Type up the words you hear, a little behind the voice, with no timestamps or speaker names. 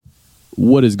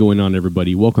What is going on,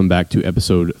 everybody? Welcome back to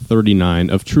episode 39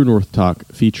 of True North Talk,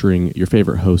 featuring your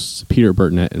favorite hosts, Peter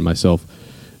Burtnett and myself,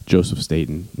 Joseph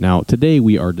Staten. Now, today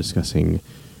we are discussing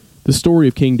the story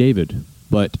of King David,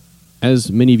 but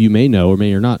as many of you may know or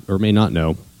may not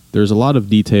know, there's a lot of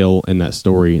detail in that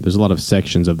story. There's a lot of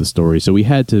sections of the story, so we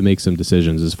had to make some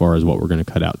decisions as far as what we're going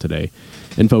to cut out today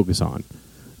and focus on.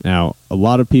 Now, a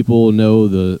lot of people know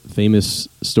the famous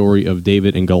story of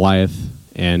David and Goliath,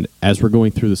 and as we're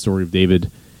going through the story of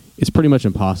David, it's pretty much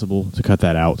impossible to cut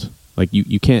that out. Like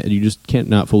you just can't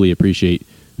not fully appreciate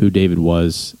who David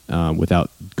was without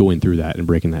going through that and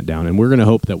breaking that down. And we're going to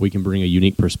hope that we can bring a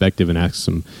unique perspective and ask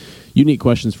some unique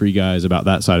questions for you guys about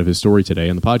that side of his story today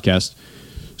on the podcast.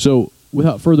 So,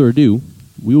 without further ado,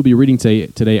 we will be reading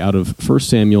today out of 1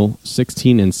 Samuel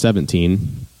 16 and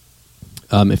 17.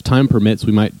 If time permits,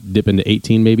 we might dip into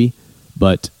 18 maybe,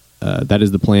 but that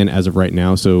is the plan as of right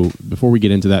now. So before we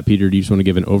get into that, Peter, do you just want to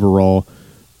give an overall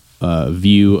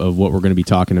view of what we're going to be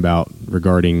talking about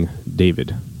regarding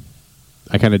David?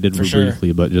 I kind of did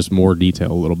briefly, but just more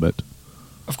detail a little bit.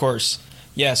 Of course.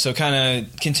 Yeah, so kind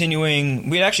of continuing,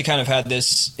 we actually kind of had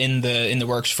this in the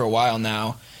works for a while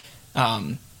now,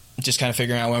 just kind of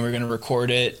figuring out when we're going to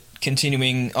record it,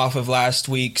 continuing off of last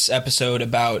week's episode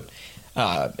about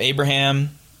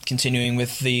Abraham, continuing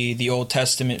with the Old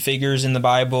Testament figures in the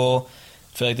Bible.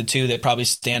 I feel like the two that probably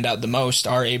stand out the most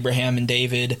are Abraham and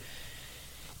David.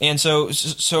 And so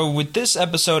with this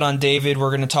episode on David,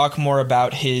 we're going to talk more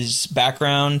about his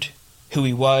background, who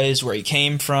he was, where he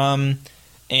came from,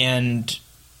 and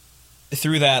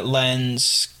through that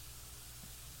lens,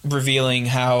 revealing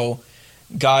how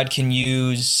God can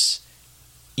use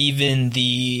even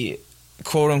the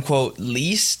quote-unquote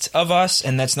least of us,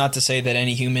 and that's not to say that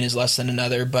any human is less than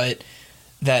another, but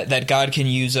that God can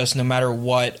use us no matter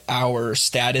what our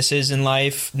status is in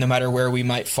life, no matter where we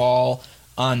might fall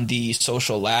on the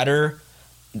social ladder.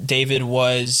 David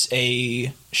was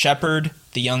a shepherd,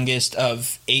 the youngest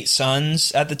of 8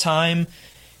 sons at the time,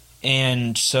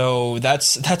 and so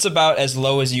that's about as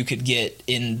low as you could get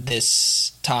in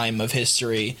this time of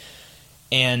history.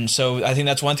 And so I think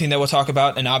that's one thing that we'll talk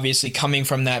about, and obviously coming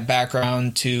from that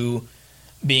background to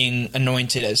being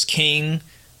anointed as king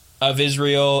of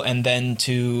Israel and then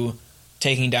to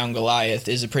taking down Goliath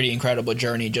is a pretty incredible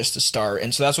journey just to start.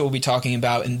 And so that's what we'll be talking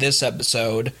about in this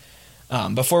episode.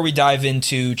 Before we dive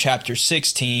into chapter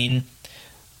 16,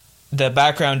 the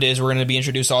background is we're going to be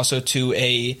introduced also to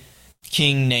a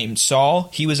king named Saul.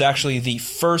 He was actually the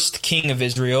first king of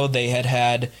Israel. They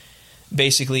had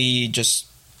basically just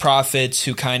prophets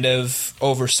who kind of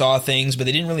oversaw things, but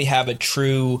they didn't really have a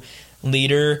true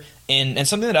leader. And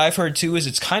something that I've heard too is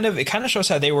it kind of shows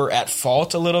how they were at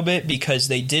fault a little bit because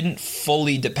they didn't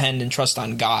fully depend and trust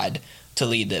on God to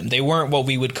lead them. They weren't what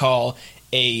we would call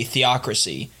a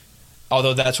theocracy,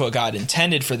 although that's what God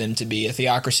intended for them to be. A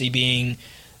theocracy being,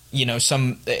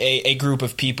 a group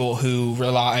of people who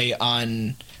rely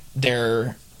on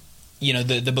their,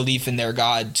 the belief in their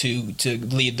God to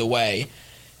lead the way.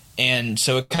 And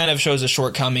so it kind of shows a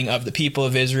shortcoming of the people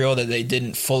of Israel that they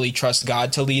didn't fully trust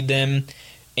God to lead them.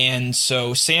 And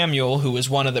so Samuel, who was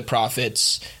one of the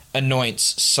prophets,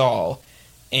 anoints Saul.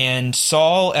 And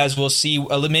Saul, as we'll see,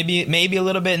 maybe a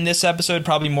little bit in this episode,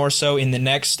 probably more so in the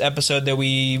next episode that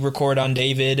we record on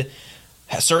David,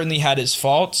 certainly had his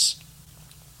faults.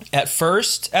 At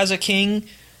first, as a king,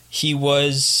 he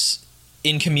was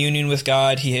in communion with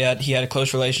God. He had a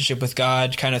close relationship with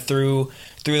God, kind of through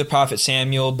the prophet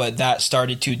Samuel, but that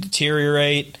started to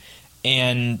deteriorate,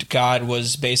 and God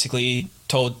was basically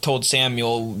told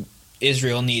Samuel,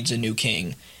 Israel needs a new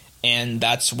king, and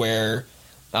that's where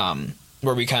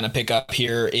we kind of pick up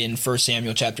here in 1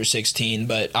 Samuel chapter 16.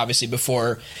 But obviously,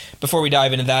 before we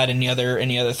dive into that, any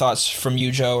other thoughts from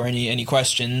you, Joe, or any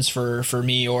questions for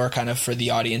me or kind of for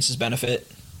the audience's benefit?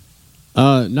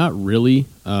 Not really.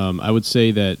 I would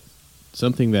say that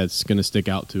something that's going to stick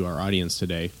out to our audience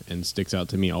today and sticks out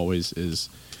to me always is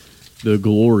the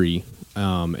glory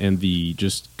and the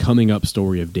just coming up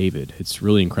story of David. It's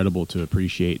really incredible to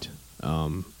appreciate.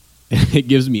 It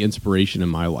gives me inspiration in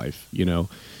my life.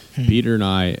 Peter and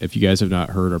I, if you guys have not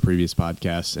heard our previous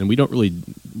podcasts, and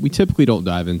we typically don't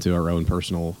dive into our own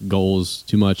personal goals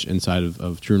too much inside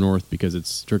of True North because it's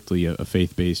strictly a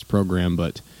faith-based program,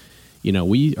 but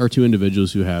we are two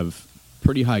individuals who have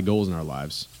pretty high goals in our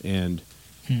lives. And,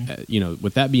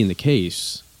 with that being the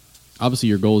case, obviously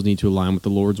your goals need to align with the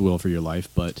Lord's will for your life.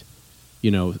 But,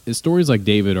 stories like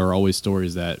David are always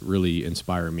stories that really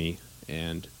inspire me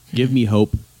and give me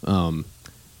hope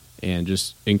and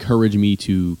just encourage me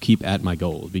to keep at my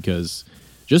goals. Because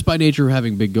just by nature of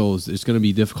having big goals, it's going to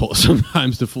be difficult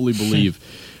sometimes to fully believe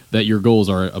that your goals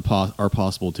are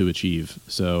possible to achieve.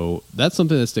 So that's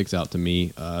something that sticks out to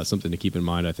me, something to keep in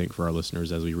mind, I think, for our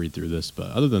listeners as we read through this.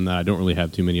 But other than that, I don't really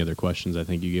have too many other questions. I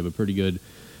think you gave a pretty good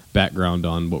background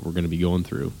on what we're going to be going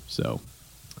through. So,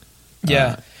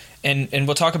 yeah. And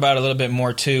we'll talk about it a little bit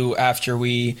more, too, after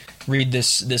we read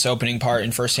this opening part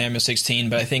in 1 Samuel 16.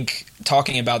 But I think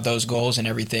talking about those goals and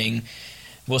everything,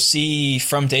 we'll see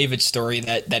from David's story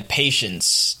that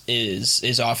patience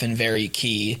is often very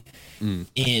key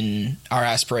in our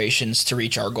aspirations to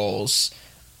reach our goals,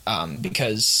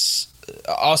 because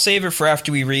I'll save it for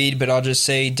after we read, but I'll just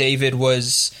say David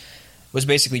was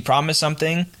basically promised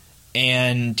something,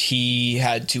 and he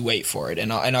had to wait for it,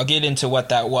 and I'll get into what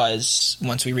that was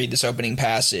once we read this opening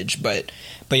passage. But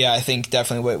yeah, I think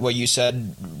definitely what you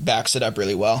said backs it up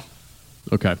really well.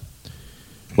 Okay.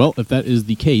 Well, if that is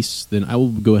the case, then I will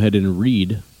go ahead and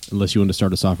read, unless you want to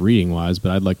start us off reading-wise,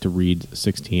 but I'd like to read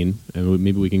 16, and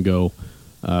maybe we can go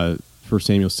 1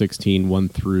 Samuel 16, 1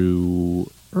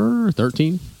 through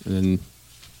 13, and then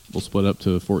we'll split up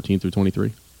to 14 through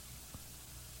 23.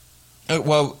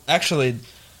 Well, actually,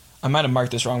 I might have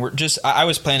marked this wrong. I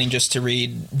was planning just to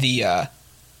read the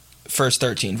first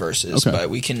 13 verses, okay. But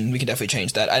we can definitely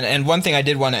change that. And one thing I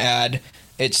did want to add,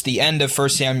 it's the end of 1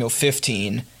 Samuel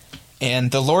 15,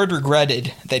 and the Lord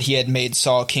regretted that he had made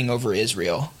Saul king over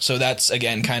Israel. So that's,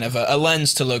 again, kind of a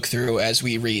lens to look through as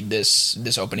we read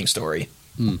this opening story.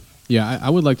 Yeah, I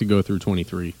would like to go through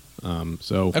 23.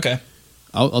 So okay,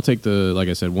 I'll take like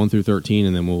I said, 1 through 13,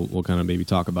 and then we'll kind of maybe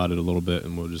talk about it a little bit,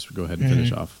 and we'll just go ahead and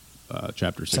finish off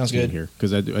chapter 16 here,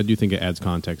 because I do think it adds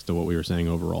context to what we were saying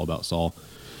overall about Saul.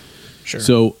 Sure.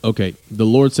 So, okay, the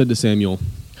Lord said to Samuel,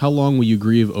 "How long will you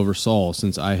grieve over Saul,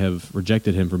 since I have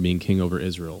rejected him from being king over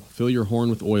Israel? Fill your horn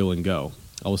with oil and go.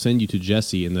 I will send you to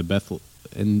Jesse in the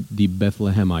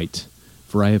Bethlehemite,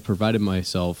 for I have provided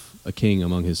myself a king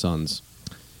among his sons."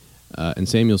 And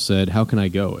Samuel said, "How can I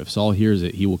go? If Saul hears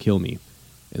it, he will kill me."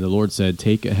 And the Lord said,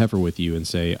 "Take a heifer with you and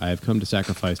say, I have come to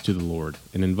sacrifice to the Lord,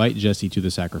 and invite Jesse to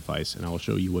the sacrifice, and I will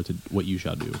show you what you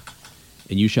shall do.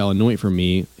 And you shall anoint for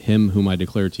me him whom I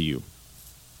declare to you."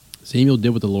 Samuel did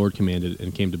what the Lord commanded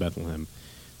and came to Bethlehem.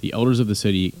 The elders of the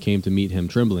city came to meet him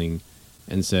trembling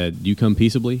and said, "Do you come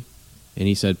peaceably?" And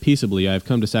he said, "Peaceably, I have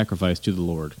come to sacrifice to the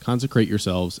Lord. Consecrate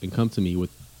yourselves and come to me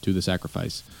to the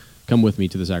sacrifice. Come with me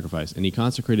to the sacrifice." And he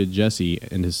consecrated Jesse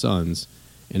and his sons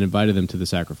and invited them to the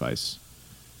sacrifice.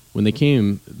 When they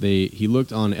came, he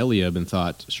looked on Eliab and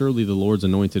thought, "Surely the Lord's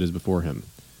anointed is before him."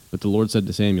 But the Lord said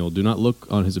to Samuel, "Do not look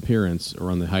on his appearance or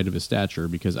on the height of his stature,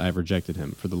 because I have rejected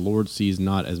him. For the Lord sees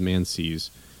not as man sees.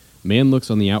 Man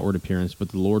looks on the outward appearance, but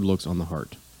the Lord looks on the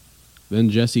heart." Then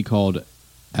Jesse called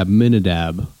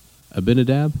Abinadab,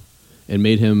 and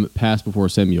made him pass before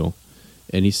Samuel.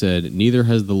 And he said, "Neither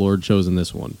has the Lord chosen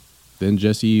this one." Then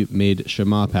Jesse made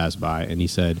Shammah pass by, and he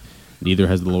said, "Neither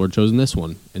has the Lord chosen this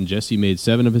one." And Jesse made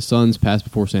 7 of his sons pass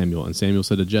before Samuel. And Samuel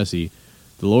said to Jesse,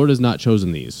 "The Lord has not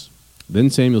chosen these." Then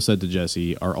Samuel said to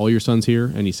Jesse, "Are all your sons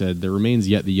here?" And he said, "There remains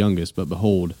yet the youngest, but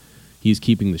behold, he is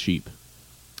keeping the sheep."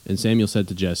 And Samuel said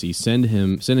to Jesse, Send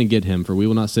and get him, for we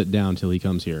will not sit down till he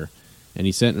comes here." And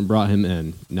he sent and brought him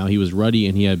in. Now he was ruddy,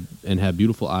 and had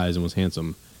beautiful eyes, and was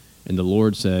handsome. And the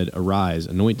Lord said, "Arise,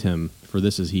 anoint him, for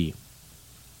this is he."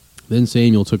 Then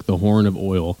Samuel took the horn of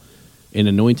oil and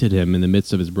anointed him in the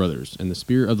midst of his brothers. And the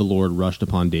Spirit of the Lord rushed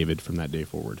upon David from that day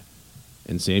forward.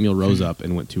 And Samuel rose up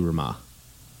and went to Ramah.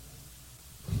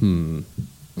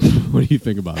 What do you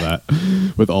think about that?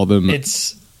 With all them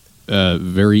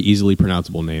very easily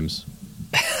pronounceable names.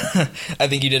 I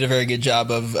think you did a very good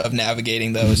job of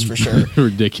navigating those, for sure.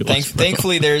 Ridiculous.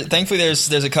 Thankfully,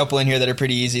 there's a couple in here that are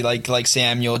pretty easy, like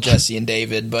Samuel, Jesse, and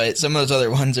David. But some of those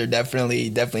other ones are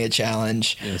definitely a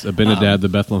challenge. Yes, Abinadab the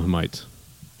Bethlehemite.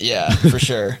 Yeah, for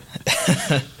sure.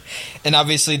 And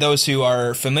obviously, those who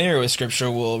are familiar with Scripture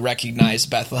will recognize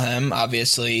Bethlehem,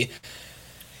 obviously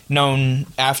known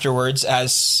afterwards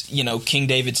as, King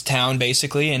David's town,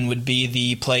 basically, and would be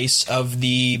the place of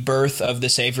the birth of the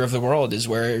Savior of the world, is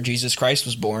where Jesus Christ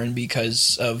was born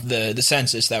because of the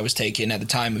census that was taken at the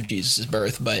time of Jesus'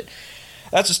 birth. But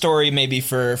that's a story maybe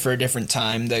for a different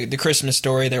time. The Christmas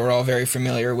story that we're all very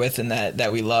familiar with and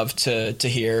that we love to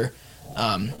hear.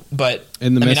 But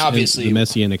obviously, the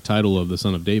messianic title of the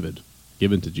Son of David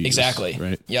given to Jesus. Exactly.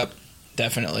 Right. Yep.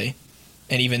 Definitely.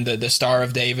 And even the Star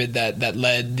of David that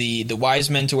led the wise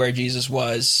men to where Jesus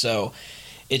was. So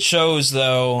it shows,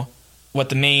 though, what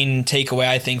the main takeaway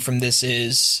I think from this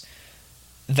is,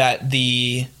 that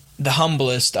the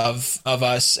humblest of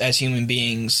us as human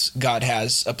beings, God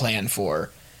has a plan for.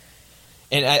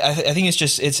 And I think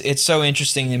it's so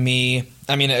interesting to me.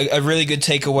 I mean, a really good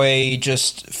takeaway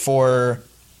just for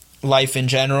life in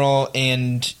general,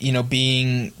 and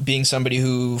being somebody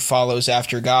who follows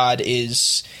after God,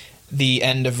 is the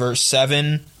end of verse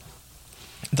 7.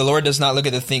 The Lord does not look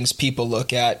at the things people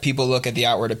look at. People look at the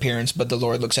outward appearance, but the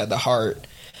Lord looks at the heart.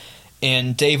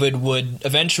 And David would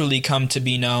eventually come to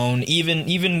be known,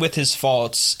 even with his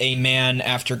faults, a man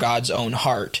after God's own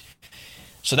heart.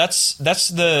 So that's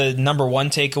the number one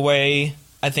takeaway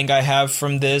I think I have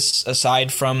from this,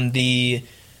 aside from the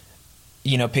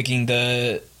picking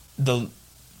the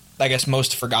I guess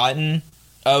most forgotten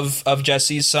of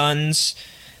Jesse's sons.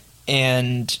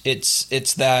 And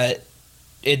it's that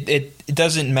it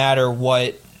doesn't matter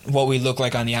what we look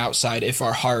like on the outside if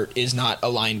our heart is not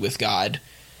aligned with God.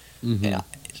 Mm-hmm.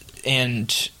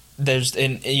 And there's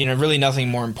really nothing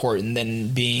more important than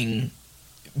being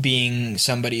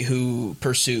somebody who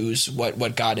pursues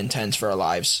what God intends for our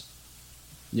lives.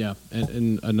 Yeah,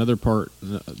 and another part,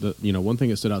 one thing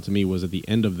that stood out to me was at the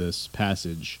end of this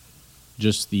passage,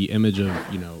 just the image of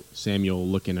Samuel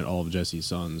looking at all of Jesse's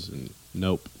sons, and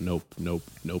nope.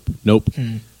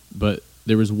 But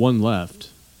there was one left,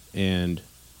 and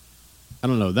I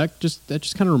don't know, that just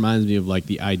kind of reminds me of like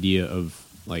the idea of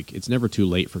like it's never too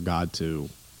late for God to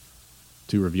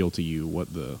reveal to you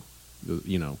what the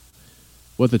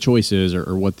what the choice is,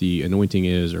 or what the anointing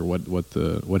is, or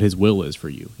what His will is for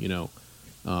you.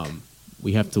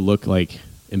 We have to look like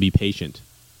and be patient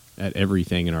at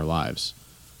everything in our lives.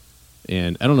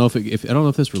 And I don't know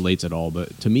if this relates at all,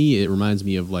 but to me it reminds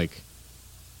me of like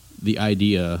the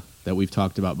idea that we've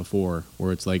talked about before,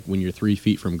 where it's like when you're 3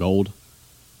 feet from gold,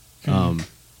 and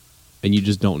you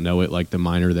just don't know it, like the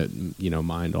miner that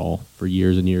mined all for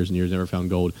years and years and years, never found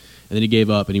gold, and then he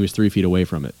gave up and he was 3 feet away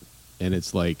from it. And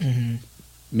it's like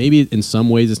maybe in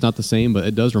some ways it's not the same, but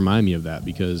it does remind me of that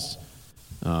because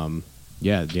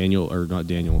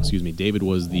David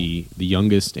was the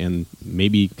youngest and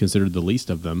maybe considered the least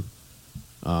of them,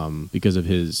 because of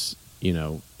his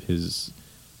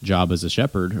job as a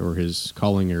shepherd, or his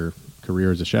calling or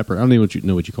career as a shepherd. I don't even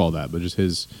know what you call that, but just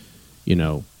his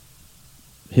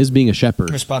being a shepherd.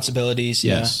 Responsibilities,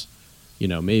 yes.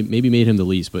 Yeah. Maybe made him the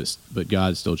least, but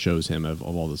God still chose him of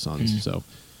all the sons. So,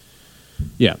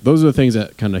 yeah, those are the things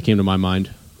that kind of came to my mind.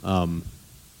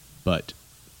 But,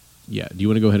 yeah, do you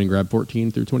want to go ahead and grab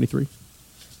 14 through 23?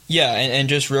 Yeah, and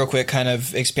just real quick, kind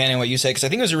of expanding what you said, because I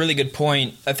think it was a really good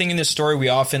point. I think in this story we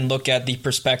often look at the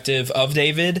perspective of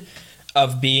David,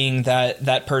 of being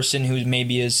that person who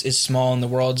maybe is small in the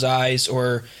world's eyes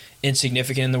or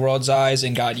insignificant in the world's eyes,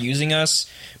 and God using us.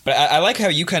 But I like how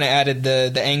you kind of added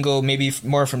the angle maybe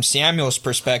more from Samuel's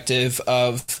perspective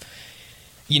of,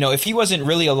 if he wasn't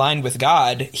really aligned with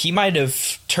God, he might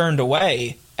have turned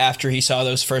away after he saw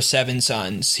those first 7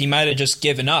 sons. He might have just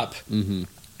given up. Mm-hmm.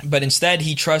 But instead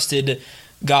he trusted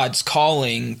God's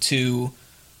calling to,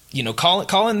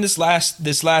 calling this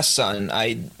last son.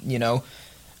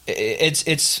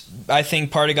 It's I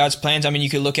think part of God's plans. I mean,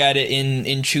 you could look at it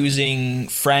in choosing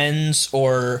friends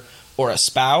or a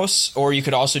spouse, or you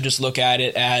could also just look at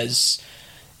it as,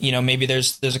 maybe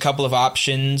there's a couple of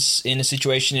options in a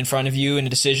situation in front of you and a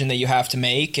decision that you have to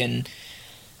make, and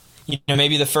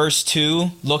maybe the first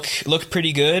 2 look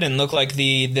pretty good and look like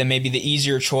the maybe the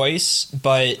easier choice,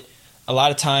 but a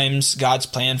lot of times God's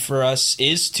plan for us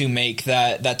is to make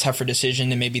that tougher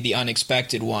decision and maybe the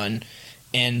unexpected one.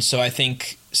 And so I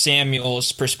think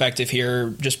Samuel's perspective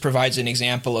here just provides an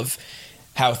example of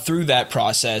how through that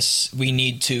process we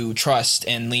need to trust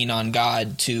and lean on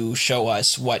God to show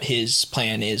us what His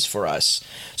plan is for us.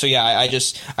 So yeah,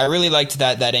 I really liked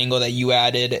that angle that you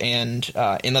added, and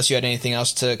unless you had anything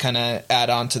else to kind of add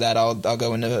on to that, I'll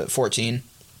go into 14.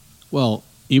 Well,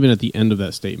 even at the end of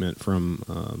that statement from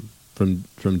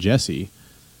Jesse,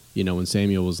 when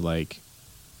Samuel was like,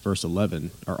 verse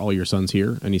 11, are all your sons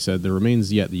here? And he said, there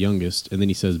remains yet the youngest. And then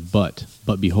he says, but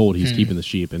behold, he's keeping the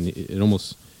sheep. And it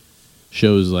almost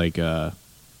shows like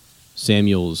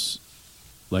Samuel's,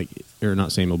 like, or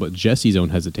not Samuel, but Jesse's own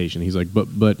hesitation. He's like,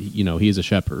 but he is a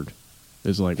shepherd.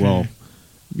 It's like, well,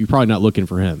 you're probably not looking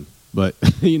for him. But,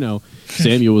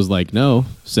 Samuel was like, no,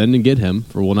 send and get him,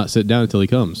 for we'll not sit down until he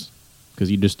comes, because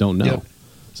you just don't know. Yep.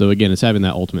 So again, it's having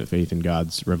that ultimate faith in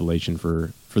God's revelation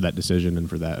for that decision and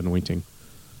for that anointing.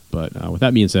 But with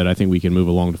that being said, I think we can move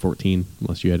along to 14,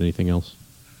 unless you had anything else.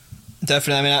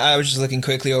 Definitely. I mean, I was just looking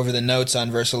quickly over the notes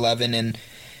on verse 11, and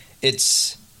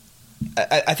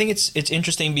I think it's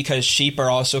interesting because sheep are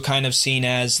also kind of seen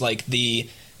as like the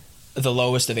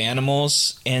lowest of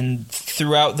animals, and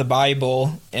throughout the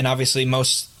Bible, and obviously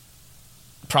most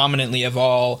prominently of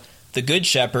all, the Good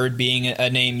Shepherd being a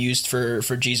name used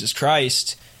for Jesus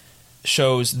Christ,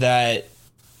 shows that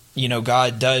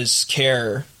God does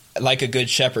care like a good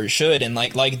shepherd should, and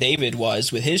like David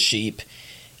was with his sheep,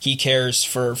 he cares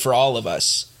for all of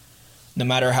us. No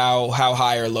matter how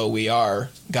high or low we are,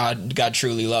 God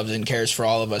truly loves and cares for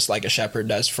all of us like a shepherd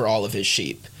does for all of his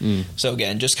sheep. So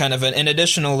again, just kind of an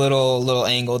additional little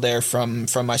angle there from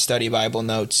my study Bible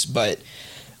notes, but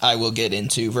I will get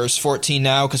into verse 14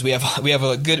 now because we have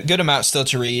a good amount still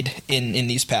to read in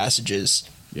these passages.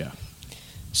 Yeah.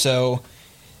 So,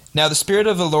 now the Spirit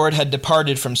of the Lord had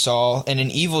departed from Saul, and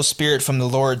an evil spirit from the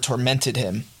Lord tormented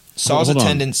him. Saul's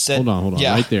attendants said... Hold on,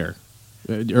 yeah. right there.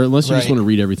 Or unless you just Right. want to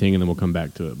read everything and then we'll come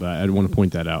back to it. But I want to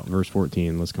point that out. Verse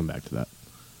 14, let's come back to that.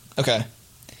 Okay.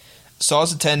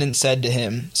 Saul's attendant said to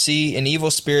him, "See, an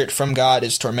evil spirit from God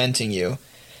is tormenting you.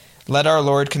 Let our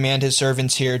Lord command his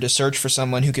servants here to search for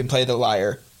someone who can play the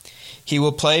lyre. He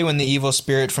will play when the evil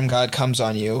spirit from God comes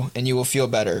on you, and you will feel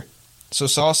better." So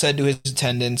Saul said to his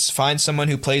attendants, "Find someone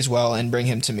who plays well and bring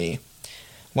him to me."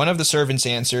 One of the servants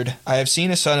answered, "I have seen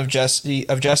a son of Jesse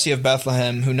of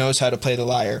Bethlehem who knows how to play the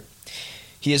lyre.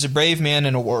 He is a brave man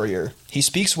and a warrior. He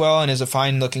speaks well and is a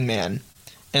fine-looking man,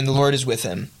 and the Lord is with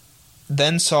him."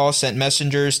 Then Saul sent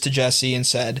messengers to Jesse and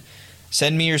said,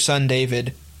 "Send me your son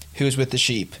David, who is with the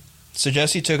sheep." So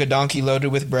Jesse took a donkey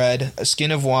loaded with bread, a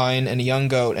skin of wine, and a young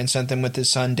goat, and sent them with his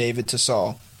son David to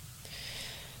Saul.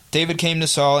 David came to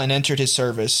Saul and entered his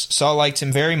service. Saul liked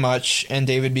him very much, and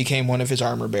David became one of his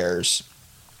armor-bearers.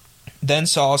 Then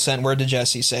Saul sent word to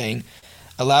Jesse, saying,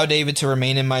 "Allow David to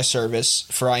remain in my service,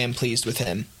 for I am pleased with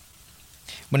him."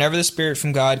 Whenever the Spirit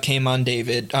from God came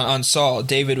on Saul,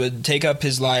 David would take up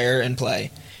his lyre and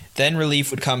play. Then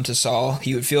relief would come to Saul,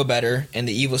 he would feel better, and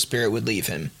the evil spirit would leave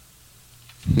him.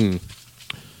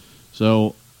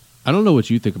 So, I don't know what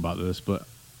you think about this, but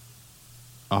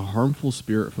a harmful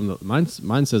spirit from the...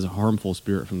 Mine says a harmful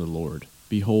spirit from the Lord.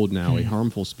 Behold now, a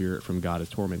harmful spirit from God is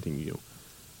tormenting you.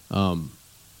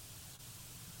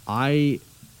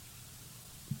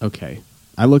 Okay.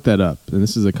 I looked that up, and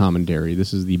this is a commentary.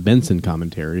 This is the Benson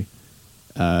commentary.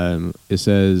 It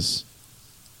says,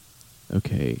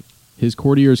 okay, his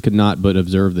courtiers could not but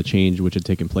observe the change which had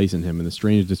taken place in him, and the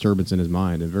strange disturbance in his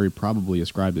mind, and very probably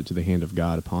ascribed it to the hand of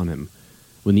God upon him.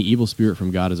 When the evil spirit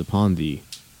from God is upon thee,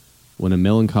 when a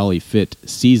melancholy fit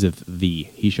seizeth thee,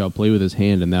 he shall play with his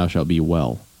hand, and thou shalt be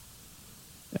well.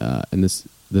 And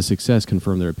the success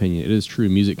confirmed their opinion. It is true,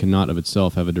 music cannot of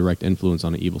itself have a direct influence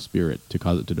on an evil spirit to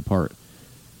cause it to depart.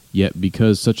 Yet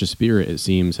because such a spirit, it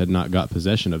seems, had not got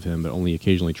possession of him, but only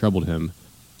occasionally troubled him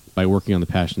by working on the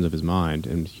passions of his mind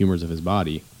and humors of his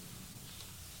body,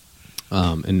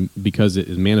 and because it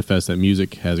is manifest that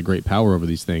music has a great power over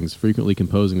these things, frequently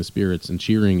composing the spirits and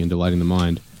cheering and delighting the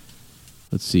mind.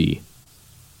 Let's see.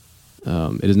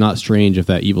 It is not strange if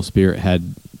that evil spirit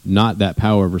had not that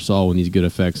power over Saul when these good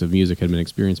effects of music had been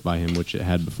experienced by him, which it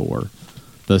had before.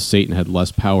 Thus Satan had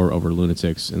less power over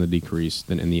lunatics in the decrease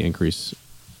than in the increase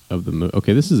of the...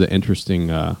 Okay, this is an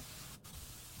interesting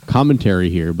commentary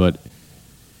here, but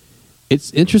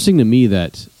it's interesting to me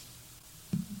that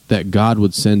God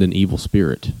would send an evil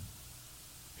spirit.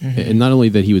 And not only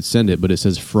that he would send it, but it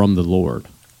says from the Lord.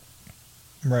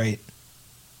 Right.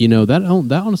 You know, that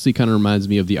honestly kind of reminds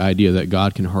me of the idea that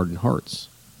God can harden hearts.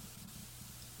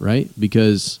 Right?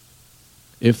 Because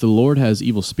if the Lord has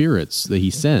evil spirits that he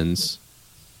sends,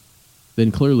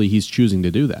 then clearly he's choosing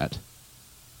to do that.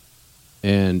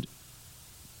 And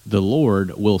the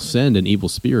Lord will send an evil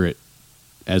spirit,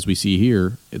 as we see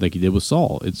here, like he did with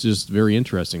Saul. It's just very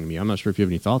interesting to me. I'm not sure if you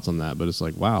have any thoughts on that, but it's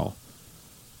like, wow.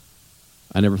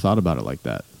 I never thought about it like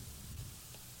that.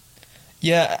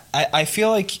 Yeah, I feel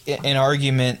like an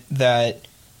argument that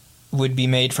would be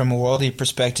made from a worldly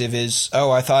perspective is,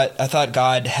 I thought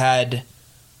God had,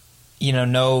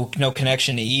 no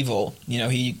connection to evil.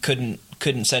 He couldn't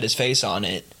set his face on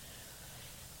it.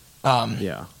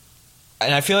 Yeah.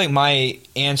 And I feel like my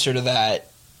answer to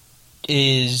that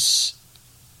is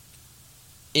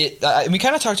we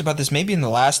kind of talked about this maybe in the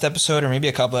last episode or maybe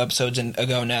a couple episodes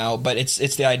ago now, but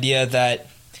it's the idea that,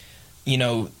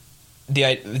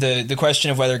 the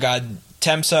question of whether God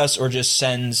tempts us or just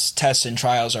sends tests and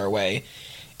trials our way.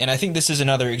 And I think this is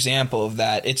another example of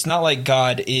that. It's not like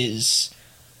God is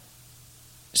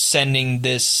sending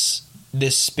this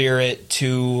spirit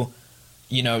to,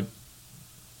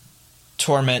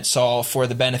 torment Saul for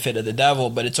the benefit of the devil,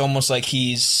 but it's almost like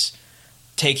he's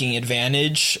taking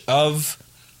advantage of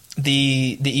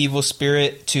the evil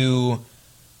spirit to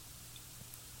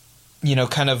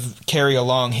kind of carry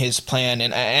along his plan.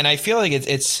 And I feel like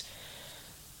it's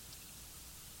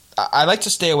I like to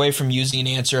stay away from using an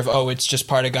answer of, it's just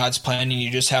part of God's plan and you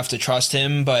just have to trust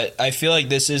him, but I feel like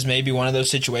this is maybe one of those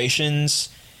situations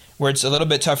where it's a little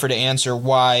bit tougher to answer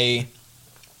why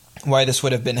this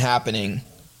would have been happening.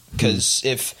 Because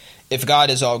if God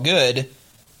is all good,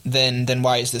 then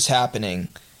why is this happening?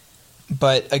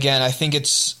 But again, I think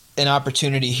it's an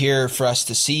opportunity here for us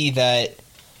to see that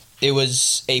it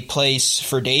was a place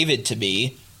for David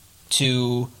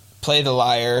to play the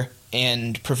lyre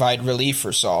and provide relief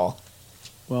for Saul.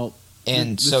 Well,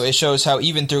 so it shows how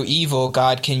even through evil,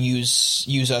 God can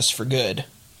use us for good.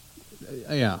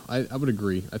 Yeah, I would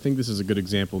agree. I think this is a good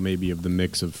example maybe of the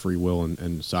mix of free will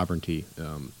and sovereignty,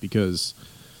 because,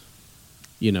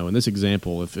 in this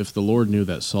example, if the Lord knew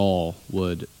that Saul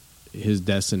his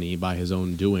destiny by his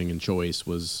own doing and choice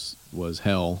was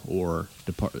hell or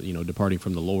departing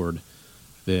from the Lord,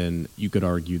 then you could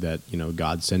argue that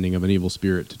God's sending of an evil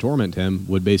spirit to torment him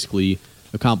would basically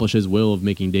accomplish his will of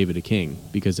making David a king,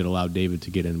 because it allowed David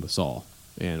to get in with Saul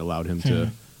and allowed him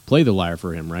to play the lyre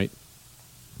for him, right?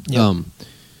 Yep.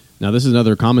 Now this is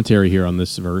another commentary here on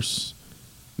this verse,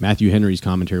 Matthew Henry's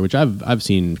commentary, which I've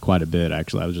seen quite a bit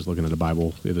actually. I was just looking at a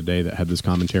Bible the other day that had this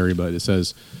commentary, but it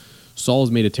says, Saul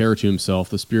has made a terror to himself.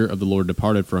 The Spirit of the Lord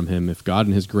departed from him. If God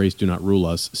and his grace do not rule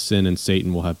us, sin and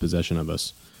Satan will have possession of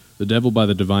us. The devil, by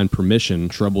the divine permission,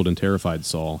 troubled and terrified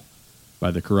Saul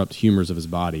by the corrupt humors of his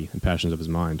body and passions of his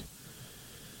mind.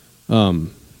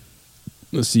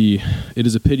 Let's see. It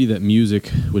is a pity that music,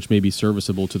 which may be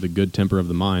serviceable to the good temper of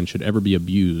the mind, should ever be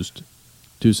abused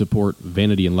to support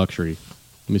vanity and luxury.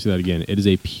 Let me say that again. It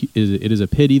is a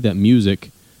pity that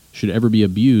music should ever be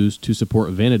abused to support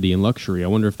vanity and luxury. I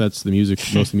wonder if that's the music,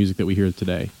 most of the music that we hear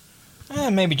today.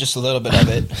 Maybe just a little bit of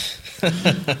it.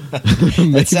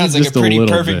 That sounds like a pretty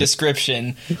perfect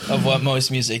description of what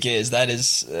most music is.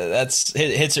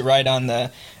 Hits it right on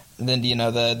the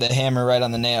hammer right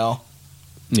on the nail.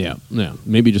 Yeah,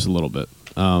 maybe just a little bit.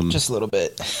 Just a little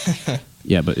bit.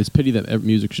 Yeah, but it's pity that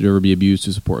music should ever be abused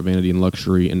to support vanity and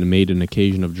luxury and made an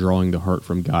occasion of drawing the heart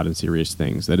from God in serious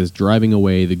things. That is, driving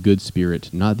away the good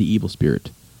spirit, not the evil spirit.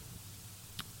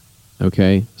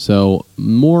 Okay, so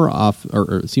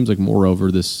it seems like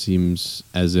moreover, this seems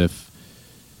as if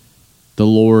the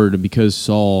Lord, because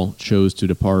Saul chose to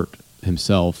depart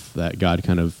himself, that God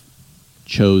kind of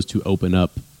chose to open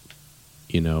up,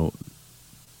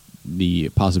 the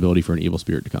possibility for an evil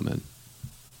spirit to come in.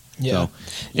 Yeah. So,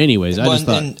 anyways, I just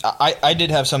thought... And I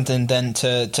did have something then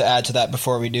to add to that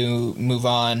before we do move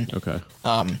on. Okay.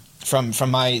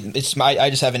 From I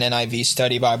just have an NIV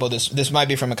study Bible. This might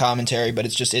be from a commentary, but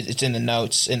it's in the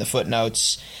notes, in the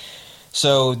footnotes.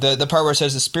 So the part where it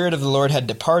says the Spirit of the Lord had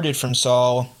departed from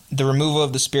Saul, the removal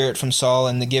of the Spirit from Saul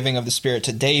and the giving of the Spirit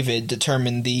to David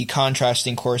determined the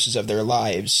contrasting courses of their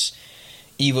lives.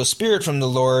 Evil spirit from the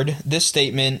Lord, this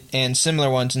statement and similar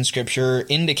ones in Scripture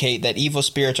indicate that evil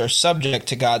spirits are subject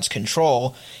to God's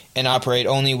control and operate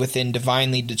only within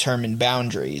divinely determined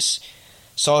boundaries.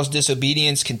 Saul's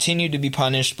disobedience continued to be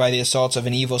punished by the assaults of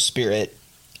an evil spirit,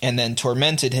 and then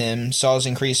tormented him. Saul's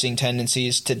increasing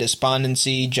tendencies to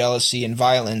despondency, jealousy, and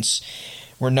violence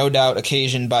were no doubt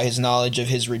occasioned by his knowledge of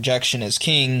his rejection as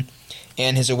king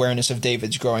and his awareness of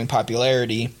David's growing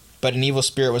popularity. But an evil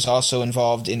spirit was also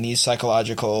involved in these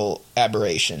psychological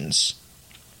aberrations.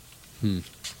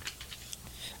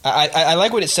 I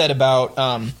like what it said about,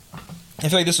 I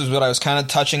feel like this was what I was kind of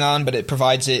touching on, but it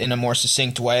provides it in a more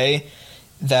succinct way,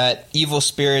 that evil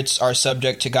spirits are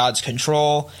subject to God's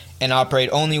control and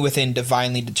operate only within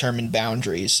divinely determined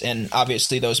boundaries. And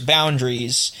obviously those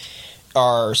boundaries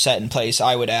are set in place,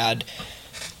 I would add,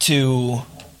 to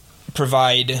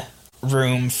provide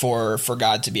room for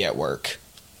God to be at work.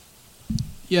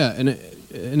 Yeah, and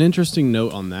an interesting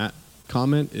note on that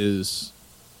comment is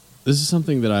this is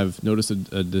something that I've noticed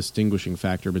a distinguishing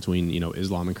factor between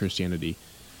Islam and Christianity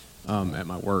at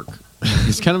my work.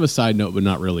 It's kind of a side note, but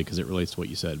not really because it relates to what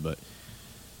you said. But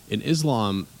in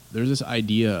Islam, there's this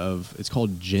idea of, it's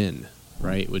called jinn,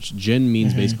 right? Which jinn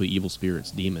means basically evil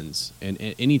spirits, demons. And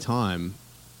at any time,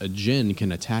 a jinn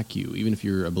can attack you, even if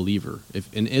you're a believer.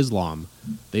 If in Islam,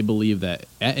 they believe that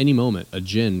at any moment, a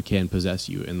jinn can possess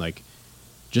you. And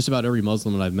just about every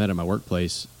Muslim that I've met at my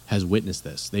workplace has witnessed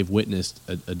this. They've witnessed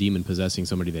a demon possessing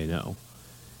somebody they know.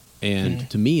 And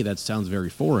to me, that sounds very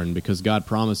foreign, because God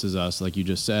promises us, like you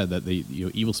just said, that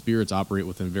evil spirits operate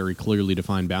within very clearly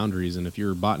defined boundaries. And if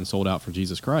you're bought and sold out for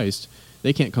Jesus Christ,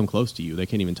 they can't come close to you. They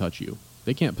can't even touch you.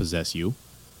 They can't possess you.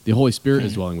 The Holy Spirit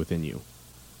is dwelling within you.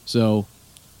 So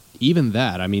even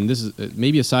that, I mean, this is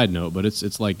maybe a side note, but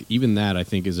it's like even that, I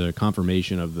think, is a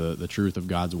confirmation of the truth of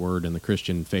God's word and the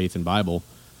Christian faith and Bible.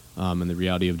 And the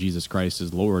reality of Jesus Christ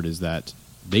as Lord is that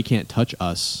they can't touch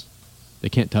us. They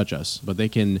can't touch us, but they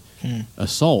can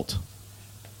assault,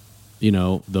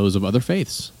 those of other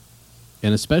faiths,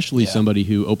 and especially somebody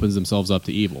who opens themselves up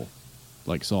to evil,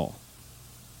 like Saul.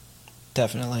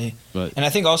 definitely. But And I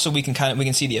think also we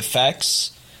can see the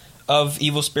effects of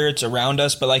evil spirits around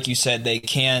us, but like you said, they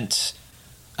can't.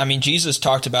 I mean, Jesus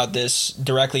talked about this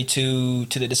directly to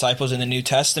the disciples in the New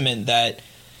Testament, that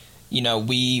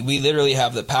we literally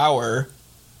have the power,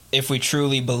 if we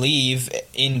truly believe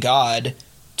in God,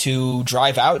 to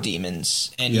drive out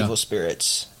demons and evil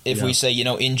spirits. If we say,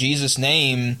 in Jesus'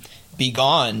 name, be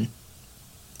gone.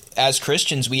 As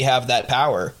Christians, we have that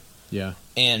power. Yeah.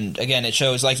 And again, it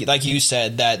shows, like you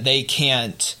said, that they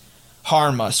can't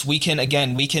harm us. We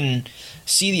can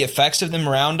see the effects of them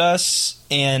around us,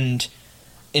 and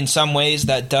in some ways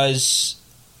that does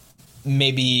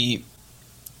maybe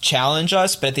challenge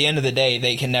us, but at the end of the day,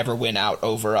 they can never win out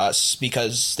over us,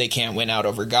 because they can't win out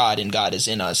over God, and God is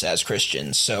in us as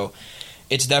Christians. So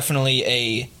it's definitely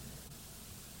a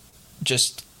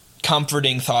just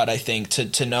comforting thought, I think,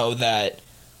 to know that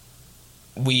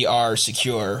we are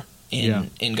secure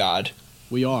in God.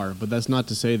 We are, but that's not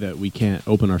to say that we can't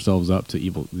open ourselves up to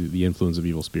evil, the influence of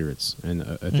evil spirits. And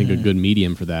I think a good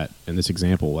medium for that, in this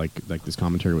example, like this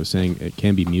commentary was saying, it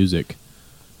can be music.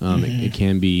 It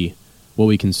can be what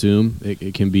we consume.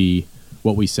 It can be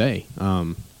what we say.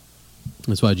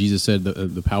 That's why Jesus said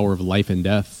the power of life and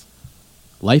death.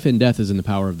 Life and death is in the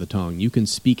power of the tongue. You can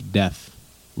speak death,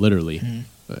 literally,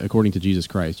 according to Jesus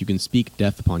Christ. You can speak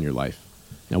death upon your life.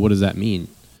 Now, what does that mean?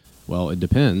 Well, it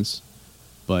depends.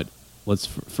 But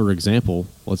for example,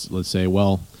 let's say,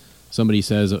 well, somebody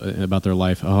says about their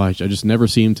life, oh, I just never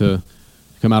seem to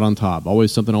come out on top.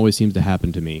 Something always seems to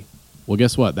happen to me. Well,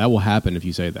 guess what? That will happen if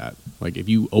you say that. Like, if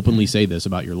you openly say this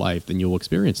about your life, then you'll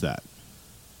experience that.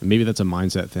 And maybe that's a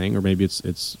mindset thing, or maybe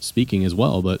it's speaking as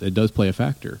well, but it does play a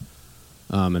factor.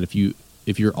 And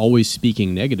if you're always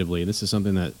speaking negatively, and this is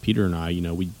something that Peter and I,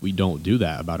 we don't do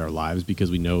that about our lives, because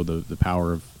we know the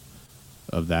power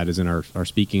of that is in our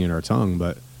speaking and our tongue.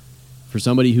 But for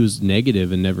somebody who's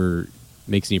negative and never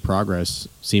makes any progress,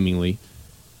 seemingly,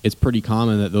 it's pretty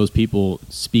common that those people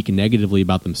speak negatively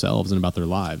about themselves and about their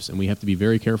lives, and we have to be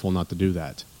very careful not to do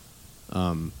that,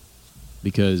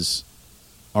 because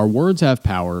our words have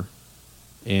power,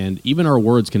 and even our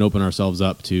words can open ourselves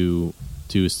up to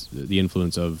the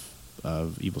influence of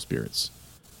evil spirits.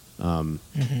 I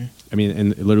mean,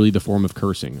 and literally the form of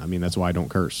cursing. I mean, that's why I don't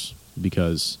curse,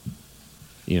 because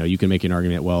you can make an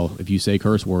argument, well, if you say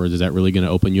curse words, is that really going to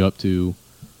open you up to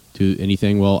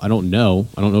anything? Well, I don't know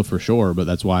for sure, but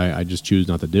that's why I just choose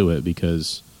not to do it,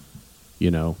 because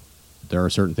there are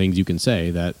certain things you can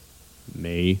say that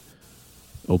may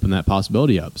open that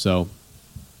possibility up. So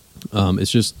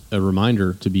it's just a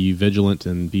reminder to be vigilant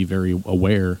and be very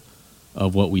aware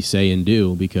of what we say and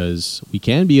do, because we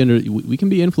can be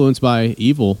influenced by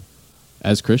evil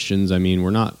as Christians. I mean, we're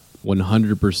not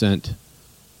 100%.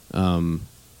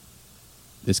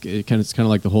 It's kind of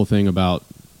like the whole thing about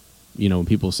when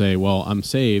people say, well, I'm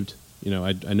saved,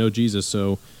 I know Jesus,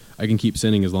 so I can keep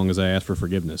sinning as long as I ask for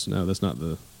forgiveness. No, that's not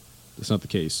the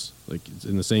case. Like, it's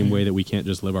in the same way that we can't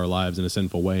just live our lives in a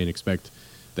sinful way and expect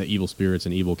that evil spirits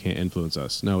and evil can't influence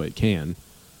us. No, it can.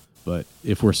 But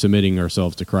if we're submitting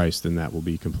ourselves to Christ, then that will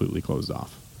be completely closed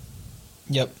off.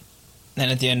 Yep.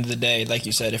 And at the end of the day, like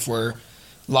you said, if we're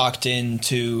locked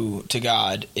into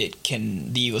God,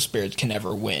 the evil spirits can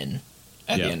never win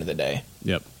at the end of the day.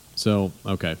 Yep. So,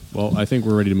 okay. Well, I think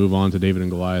we're ready to move on to David and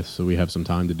Goliath, so we have some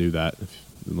time to do that,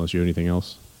 unless you have anything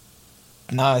else.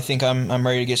 No, I think I'm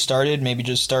ready to get started. Maybe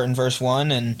just start in verse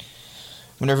 1, and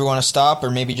whenever you want to stop,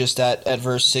 or maybe just at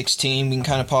verse 16, we can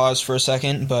kind of pause for a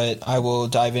second, but I will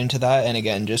dive into that. And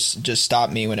again, just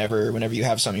stop me whenever you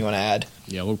have something you want to add.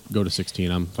 Yeah, we'll go to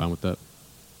 16. I'm fine with that.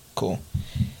 Cool.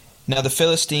 Now, the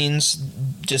Philistines,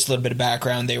 just a little bit of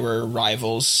background, they were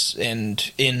rivals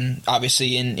and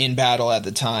obviously in battle at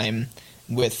the time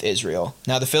with Israel.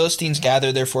 Now, the Philistines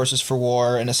gathered their forces for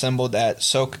war and assembled at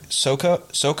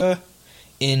Soka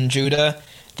in Judah.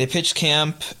 They pitched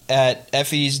camp at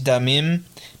Ephes Damim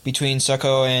between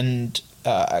Sokoh and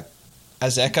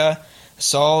Azekah.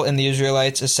 Saul and the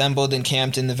Israelites assembled and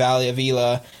camped in the valley of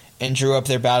Elah and drew up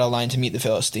their battle line to meet the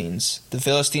Philistines. The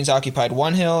Philistines occupied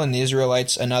one hill and the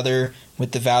Israelites another,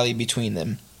 with the valley between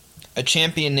them. A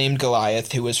champion named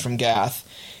Goliath, who was from Gath,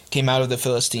 came out of the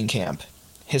Philistine camp.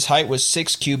 His height was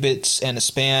 6 cubits and a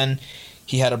span.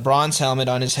 He had a bronze helmet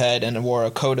on his head and wore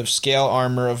a coat of scale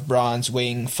armor of bronze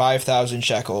weighing 5,000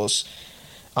 shekels.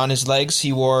 On his legs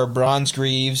he wore bronze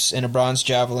greaves, and a bronze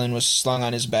javelin was slung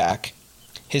on his back.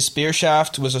 His spear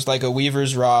shaft was like a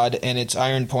weaver's rod, and its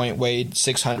iron point weighed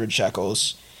 600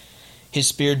 shekels. His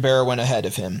spear-bearer went ahead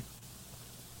of him.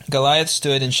 Goliath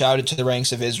stood and shouted to the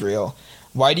ranks of Israel,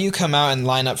 "Why do you come out and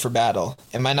line up for battle?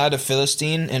 Am I not a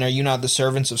Philistine, and are you not the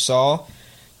servants of Saul?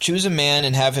 Choose a man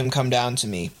and have him come down to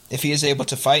me. If he is able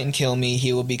to fight and kill me,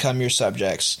 he will become your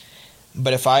subjects.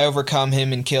 But if I overcome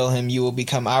him and kill him, you will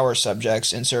become our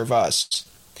subjects and serve us."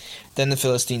 Then the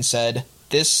Philistine said,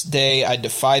 "This day I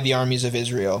defy the armies of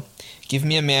Israel. Give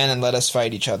me a man and let us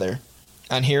fight each other."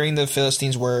 On hearing the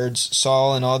Philistines' words,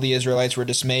 Saul and all the Israelites were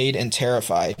dismayed and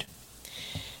terrified.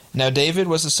 Now David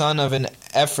was the son of an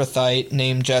Ephrathite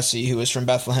named Jesse, who was from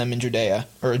Bethlehem in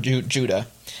Judah.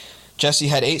 Jesse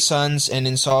had 8 sons, and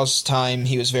in Saul's time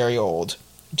he was very old.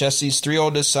 Jesse's 3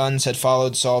 oldest sons had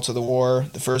followed Saul to the war.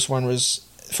 The firstborn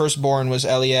was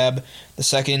Eliab, the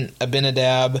second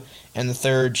Abinadab, and the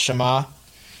third Shammah.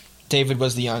 David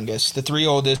was the youngest. The 3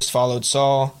 oldest followed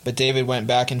Saul, but David went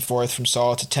back and forth from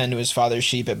Saul to tend to his father's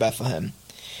sheep at Bethlehem.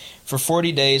 For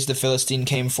 40 days the Philistine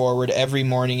came forward every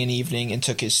morning and evening and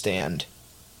took his stand.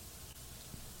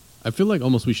 I feel like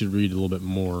almost we should read a little bit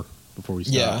more before we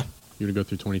start. Yeah. You want to go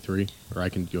through 23? Or I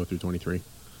can go through 23.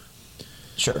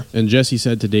 Sure. And Jesse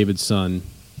said to David his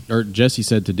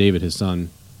son,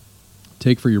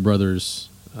 "Take for your brothers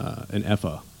an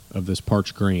ephah of this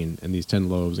parched grain and these 10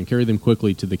 loaves, and carry them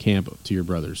quickly to the camp to your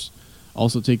brothers.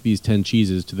 Also take these 10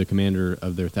 cheeses to the commander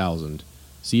of their 1,000.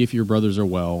 See if your brothers are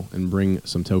well, and bring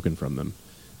some token from them."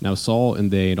 Now Saul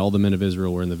and they and all the men of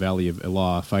Israel were in the valley of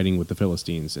Elah fighting with the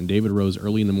Philistines. And David rose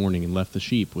early in the morning and left the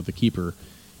sheep with the keeper,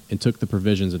 and took the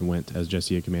provisions and went, as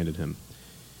Jesse had commanded him.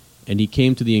 And he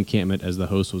came to the encampment as the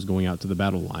host was going out to the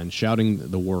battle line, shouting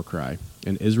the war cry.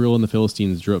 And Israel and the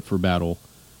Philistines drew up for battle,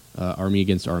 army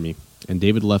against army. And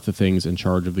David left the things in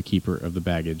charge of the keeper of the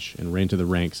baggage, and ran to the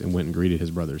ranks, and went and greeted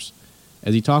his brothers.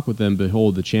 As he talked with them,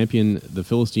 behold, the champion, the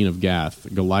Philistine of Gath,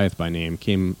 Goliath by name,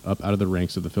 came up out of the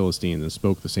ranks of the Philistines, and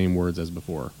spoke the same words as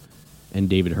before. And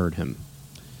David heard him.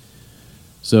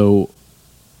 So,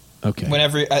 okay.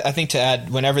 I think to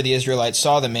add, whenever the Israelites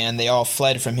saw the man, they all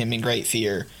fled from him in great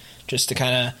fear, just to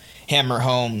kind of hammer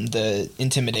home the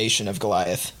intimidation of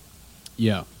Goliath.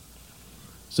 Yeah.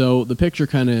 So the picture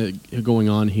kind of going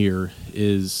on here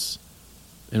is,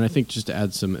 and I think just to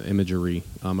add some imagery,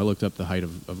 I looked up the height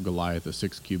of Goliath,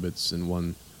 6 cubits and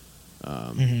 1,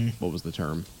 what was the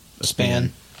term? A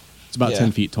span. It's about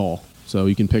 10 feet tall. So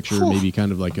you can picture maybe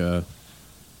kind of like how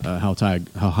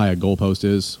high a goalpost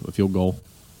is, a field goal.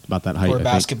 About that height. Or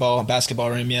basketball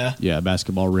rim, yeah. Yeah,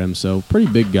 basketball rim. So pretty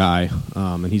big guy,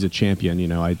 and he's a champion. You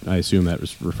know, I assume that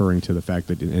was referring to the fact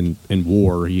that in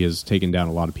war he has taken down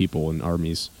a lot of people in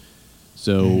armies.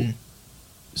 So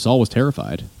Saul was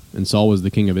terrified, and Saul was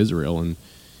the king of Israel, and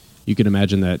you can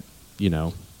imagine that, you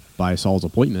know, by Saul's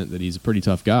appointment, that he's a pretty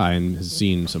tough guy and has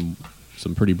seen some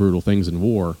pretty brutal things in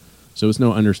war. So it's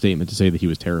no understatement to say that he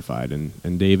was terrified.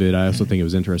 And David, I also think it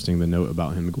was interesting the note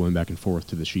about him going back and forth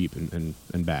to the sheep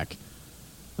and back.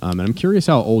 And I'm curious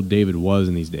how old David was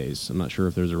in these days. I'm not sure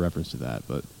if there's a reference to that,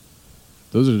 but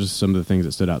those are just some of the things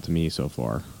that stood out to me so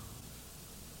far.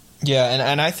 Yeah,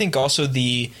 and I think also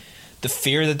the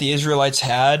fear that the Israelites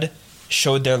had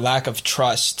showed their lack of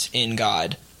trust in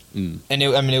God. And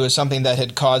it was something that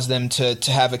had caused them to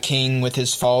have a king with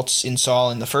his faults in Saul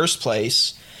in the first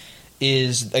place,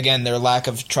 is, again, their lack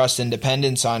of trust and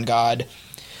dependence on God.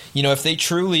 You know, if they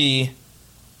truly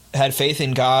had faith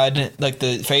in God, like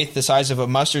the faith the size of a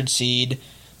mustard seed,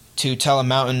 to tell a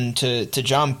mountain to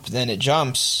jump, then it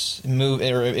jumps, it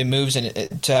moves,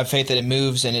 and to have faith that it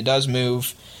moves and it does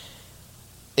move.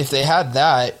 If they had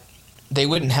that, they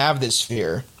wouldn't have this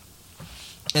fear.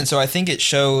 And so I think it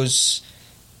shows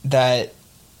that,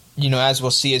 you know, as we'll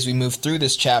see as we move through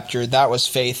this chapter, that was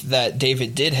faith that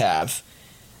David did have.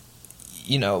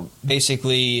 You know,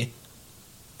 basically,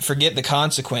 forget the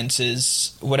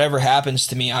consequences. Whatever happens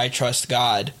to me, I trust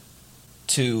God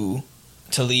to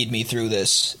lead me through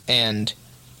this. And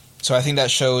so I think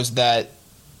that shows that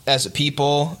as a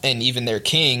people, and even their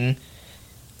king,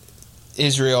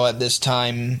 Israel at this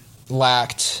time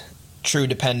lacked true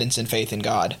dependence and faith in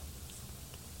God.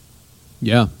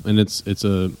 Yeah, and it's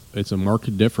a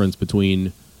marked difference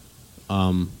between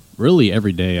really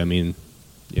every day. I mean,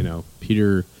 you know,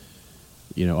 Peter,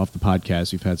 you know, off the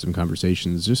podcast, we've had some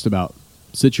conversations just about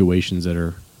situations that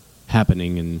are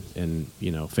happening and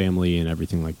you know, family and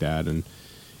everything like that. And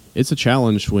it's a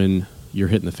challenge when you're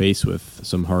hit in the face with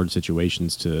some hard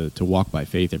situations to walk by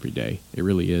faith every day. It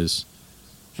really is.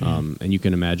 And you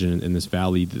can imagine in this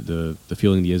valley, the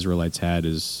feeling the Israelites had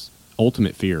is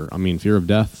ultimate fear. I mean, fear of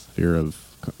death, fear of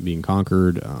being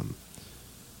conquered,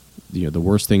 you know, the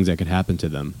worst things that could happen to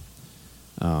them.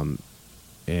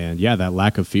 And yeah, that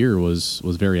lack of fear was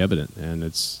very evident, and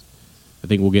I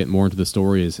think we'll get more into the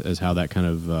story as how that kind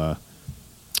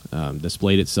of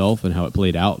displayed itself and how it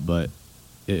played out. But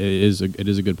it is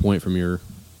a good point from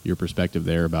your perspective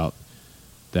there about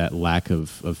that lack of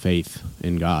faith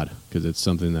in God, because it's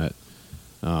something that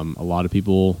a lot of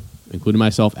people, including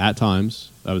myself at times,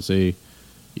 I would say,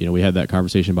 we had that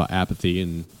conversation about apathy,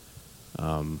 and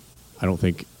I don't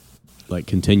think like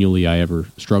continually I ever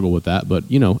struggle with that, but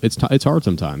it's hard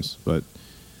sometimes. But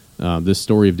this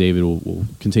story of David will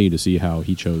continue to see how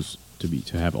he chose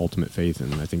to have ultimate faith,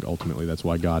 and I think ultimately that's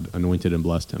why God anointed and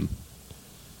blessed him.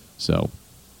 So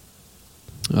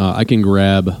I can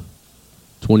grab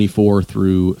 24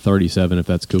 through 37 if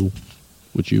that's cool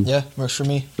with you. Yeah, works for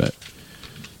me. Bet.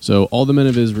 So all the men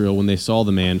of Israel, when they saw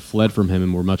the man, fled from him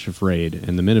and were much afraid.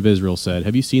 And the men of Israel said,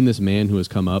 "Have you seen this man who has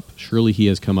come up? Surely he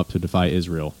has come up to defy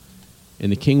Israel.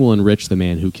 And the king will enrich the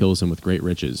man who kills him with great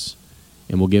riches,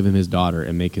 and will give him his daughter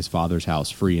and make his father's house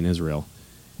free in Israel."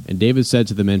 And David said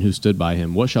to the men who stood by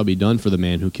him, "What shall be done for the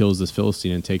man who kills this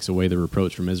Philistine and takes away the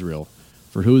reproach from Israel?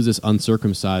 For who is this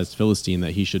uncircumcised Philistine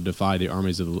that he should defy the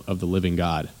armies of the living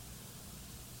God?"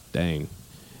 Dang.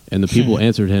 And the people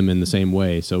answered him in the same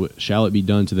way, "So shall it be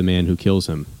done to the man who kills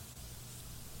him."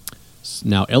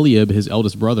 Now Eliab, his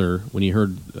eldest brother, when he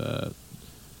heard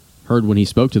when he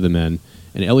spoke to the men,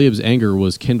 and Eliab's anger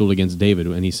was kindled against David,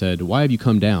 and he said, "Why have you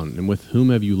come down? And with whom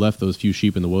have you left those few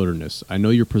sheep in the wilderness? I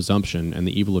know your presumption and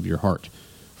the evil of your heart,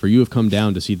 for you have come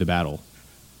down to see the battle."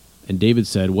 And David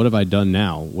said, "What have I done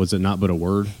now? Was it not but a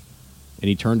word?" And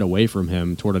he turned away from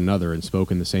him toward another and spoke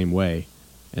in the same way,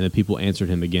 and the people answered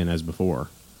him again as before.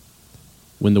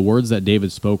 When the words that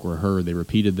David spoke were heard, they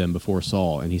repeated them before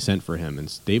Saul, and he sent for him.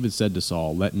 And David said to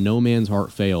Saul, "Let no man's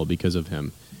heart fail because of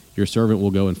him. Your servant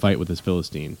will go and fight with this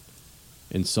Philistine."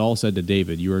 And Saul said to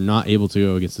David, "You are not able to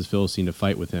go against this Philistine to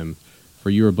fight with him,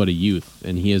 for you are but a youth,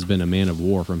 and he has been a man of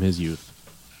war from his youth."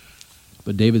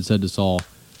 But David said to Saul,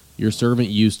 "Your servant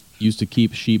used to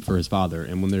keep sheep for his father,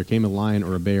 and when there came a lion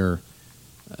or a bear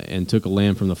and took a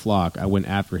lamb from the flock, I went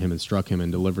after him and struck him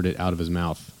and delivered it out of his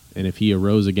mouth. And if he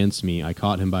arose against me, I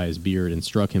caught him by his beard and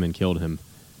struck him and killed him.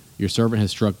 Your servant has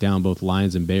struck down both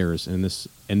lions and bears, and this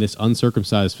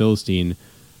uncircumcised Philistine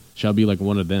shall be like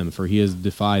one of them, for he has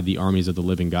defied the armies of the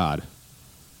living God."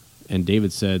 And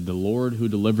David said, "The Lord who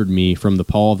delivered me from the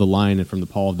paw of the lion and from the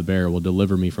paw of the bear will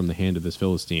deliver me from the hand of this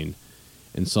Philistine."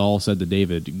 And Saul said to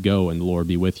David, "Go, and the Lord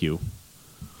be with you."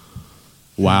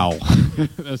 Wow.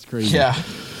 That's crazy. Yeah.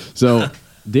 So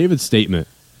David's statement,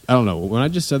 I don't know, when I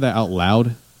just said that out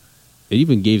loud, it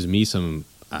even gives me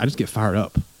I just get fired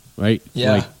up, right?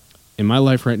 Yeah. Like, in my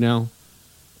life right now,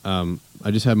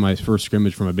 I just had my first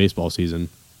scrimmage for my baseball season.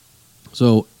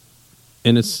 So,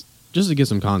 and it's, just to get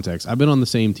some context, I've been on the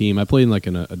same team. I played in like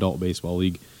an adult baseball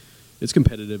league. It's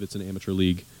competitive. It's an amateur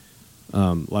league.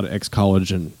 A lot of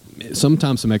ex-college and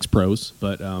sometimes some ex-pros,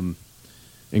 but and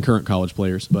current college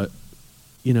players. But,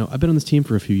 I've been on this team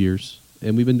for a few years,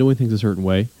 and we've been doing things a certain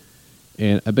way.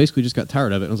 And I basically just got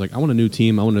tired of it. I was like, I want a new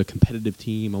team. I want a competitive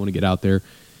team. I want to get out there.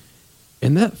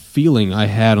 And that feeling I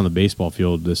had on the baseball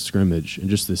field, this scrimmage, and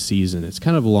just this season, it's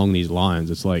kind of along these lines.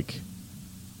 It's like,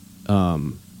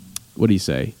 what do you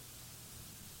say?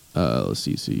 Let's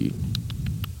see.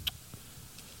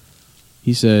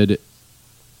 He said,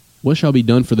 "What shall be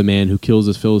done for the man who kills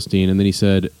this Philistine?" And then he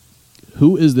said,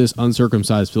 "Who is this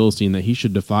uncircumcised Philistine that he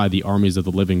should defy the armies of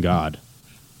the living God?"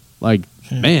 Like,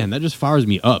 man, that just fires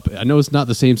me up. I know it's not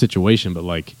the same situation, but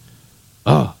like,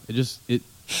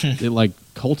 it like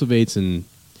cultivates and,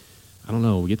 I don't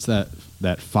know, gets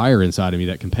that fire inside of me,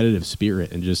 that competitive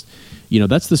spirit. And just,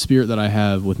 that's the spirit that I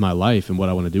have with my life and what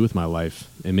I want to do with my life.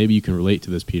 And maybe you can relate to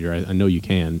this, Peter. I know you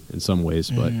can in some ways,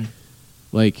 but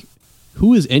like,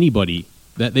 who is anybody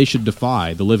that they should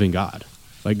defy the living God?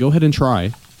 Like, go ahead and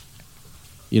try.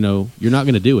 You're not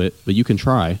going to do it, but you can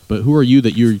try. But who are you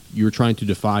that you're trying to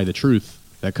defy the truth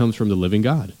that comes from the living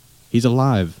God? He's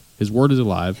alive. His word is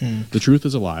alive. The truth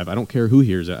is alive. I don't care who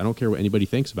hears it. I don't care what anybody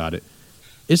thinks about it.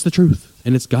 It's the truth,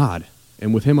 and it's God.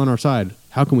 And with him on our side,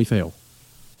 how can we fail?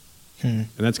 And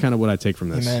that's kind of what I take from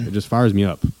this. Amen. It just fires me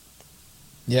up.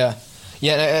 Yeah.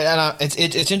 Yeah, and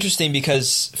it's interesting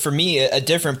because for me, a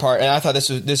different part, and I thought this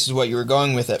is what you were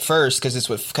going with at first, because it's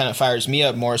what kind of fires me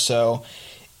up more so.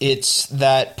 It's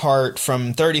that part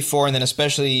from 34, and then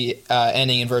especially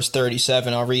ending in verse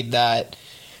 37. I'll read that.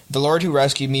 "The Lord who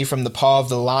rescued me from the paw of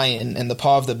the lion and the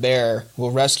paw of the bear will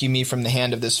rescue me from the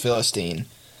hand of this Philistine."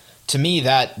 To me,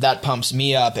 that pumps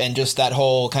me up, and just that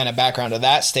whole kind of background of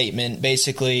that statement,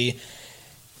 basically,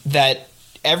 that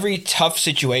every tough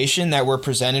situation that we're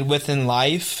presented with in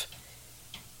life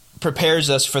prepares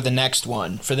us for the next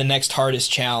one, for the next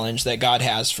hardest challenge that God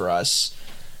has for us.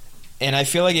 And I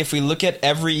feel like if we look at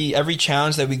every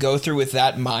challenge that we go through with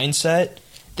that mindset,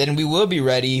 then we will be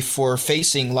ready for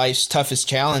facing life's toughest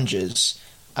challenges.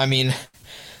 I mean,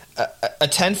 a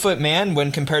 10-foot man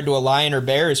when compared to a lion or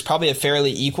bear is probably a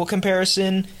fairly equal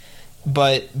comparison.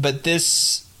 But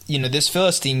this, this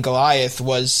Philistine Goliath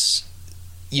was,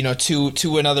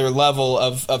 to another level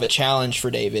of a challenge for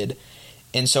David.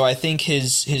 And so I think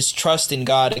his trust in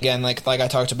God, again, like I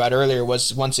talked about earlier,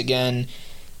 was once again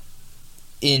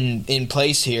in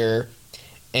place here.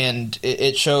 And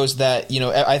it shows that,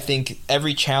 I think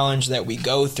every challenge that we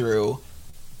go through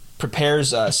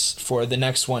prepares us for the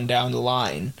next one down the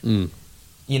line.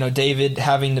 David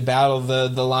having to battle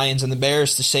the lions and the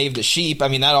bears to save the sheep. I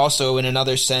mean, that also in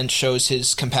another sense shows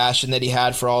his compassion that he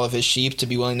had for all of his sheep, to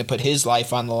be willing to put his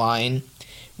life on the line,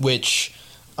 which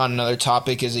on another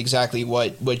topic is exactly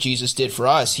what Jesus did for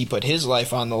us. He put his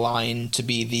life on the line to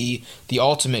be the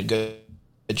ultimate good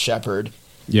shepherd.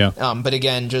 Yeah. But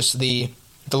again, just the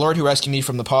Lord who rescued me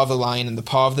from the paw of the lion and the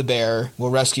paw of the bear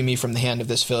will rescue me from the hand of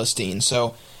this Philistine.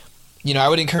 So, I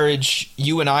would encourage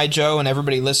you and I, Joe, and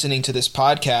everybody listening to this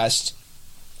podcast,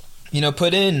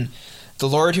 put in the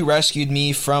Lord who rescued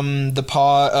me from the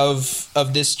paw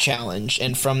of this challenge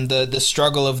and from the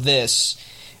struggle of this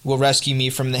will rescue me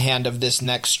from the hand of this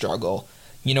next struggle.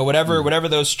 Whatever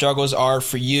those struggles are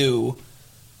for you,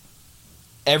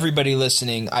 everybody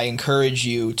listening, I encourage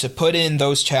you to put in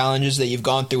those challenges that you've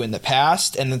gone through in the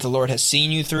past and that the Lord has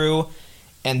seen you through.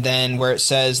 And then where it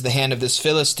says the hand of this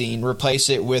Philistine, replace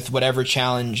it with whatever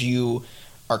challenge you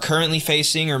are currently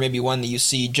facing, or maybe one that you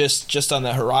see just on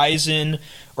the horizon,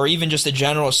 or even just a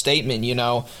general statement,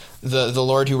 the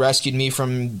Lord who rescued me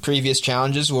from previous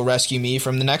challenges will rescue me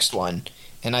from the next one.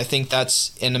 And I think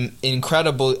that's an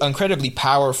incredibly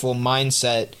powerful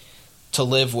mindset to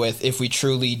live with if we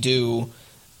truly do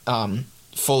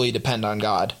fully depend on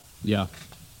God. Yeah.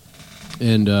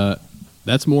 And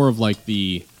that's more of like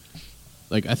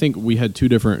I think we had two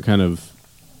different kind of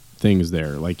things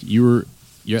there. Like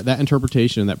that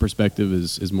interpretation and that perspective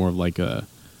is more of like a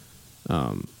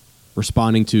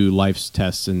responding to life's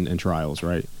tests and trials,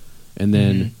 right? And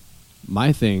then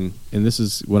my thing, and this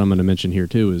is what I'm going to mention here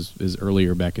too, is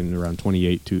earlier back in around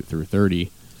 28 through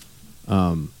 30,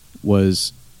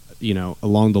 was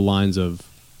along the lines of,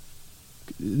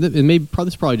 and this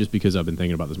is probably just because I've been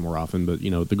thinking about this more often, but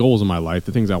the goals of my life,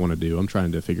 the things I want to do, I'm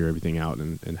trying to figure everything out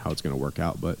and how it's going to work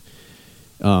out. But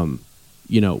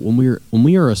when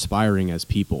we are aspiring as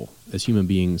people, as human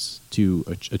beings, to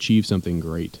achieve something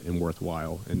great and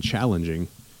worthwhile and challenging,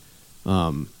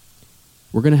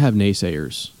 we're going to have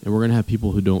naysayers, and we're going to have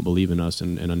people who don't believe in us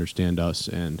and understand us.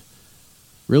 And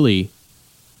really,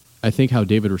 I think how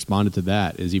David responded to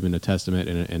that is even a testament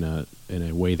in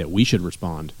a way that we should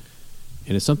respond.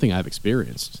 And it's something I've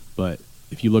experienced. But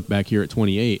if you look back here at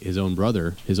 28, his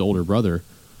older brother,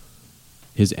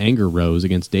 his anger rose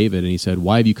against David, and he said,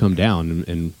 "Why have you come down,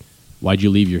 and why'd you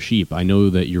leave your sheep? I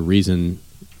know that your reason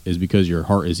is because your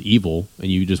heart is evil,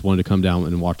 and you just wanted to come down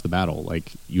and watch the battle.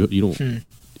 Like you don't, And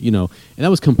that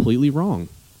was completely wrong.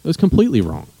 It was completely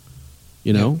wrong,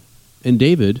 Yeah. And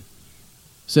David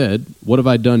said, "What have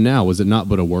I done now? Was it not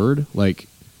but a word?" Like,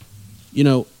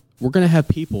 we're going to have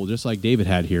people just like David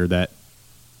had here that,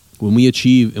 when we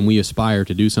achieve and we aspire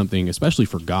to do something, especially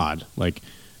for God, like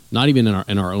not even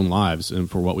in our own lives and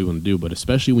for what we want to do, but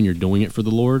especially when you're doing it for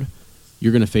the Lord,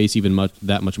 you're going to face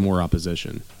that much more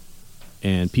opposition.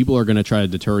 And people are going to try to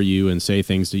deter you and say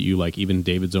things to you, like even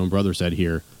David's own brother said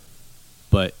here,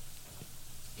 but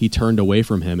he turned away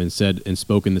from him and said and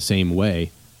spoke in the same way,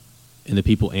 and the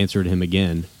people answered him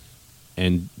again.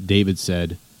 And David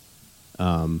said,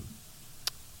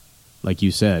 like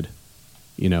you said,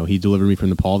 he delivered me from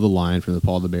the paw of the lion, from the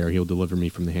paw of the bear. He'll deliver me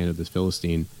from the hand of this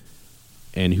Philistine.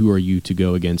 And who are you to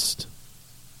go against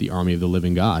the army of the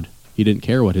living God? He didn't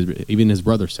care what even his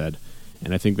brother said.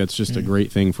 And I think that's just a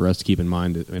great thing for us to keep in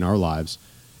mind in our lives,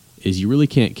 is you really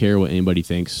can't care what anybody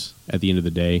thinks at the end of the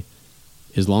day.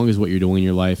 As long as what you're doing in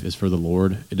your life is for the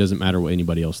Lord, it doesn't matter what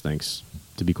anybody else thinks,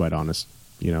 to be quite honest.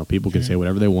 People can say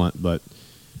whatever they want, but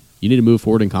you need to move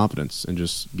forward in confidence and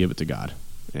just give it to God,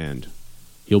 and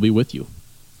He'll be with you.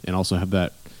 And also have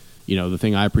that, the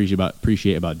thing I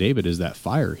appreciate about David is that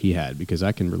fire he had, because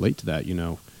I can relate to that.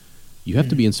 You have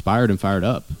to be inspired and fired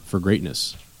up for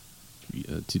greatness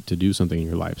to do something in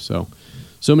your life. So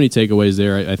many takeaways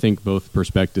there. I think both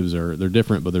perspectives they're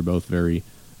different, but they're both very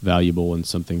valuable and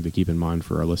something to keep in mind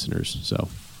for our listeners. So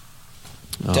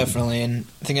definitely, and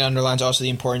I think it underlines also the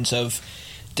importance of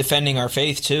defending our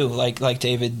faith too. Like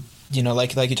David,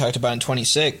 like you talked about in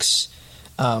 26.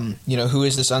 Who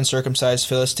is this uncircumcised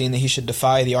Philistine that he should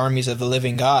defy the armies of the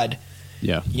living God?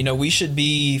 Yeah. We should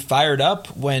be fired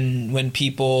up when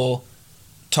people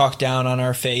talk down on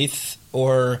our faith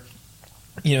or,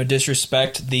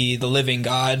 disrespect the living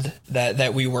God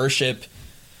that we worship.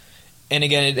 And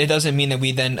again, it doesn't mean that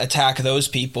we then attack those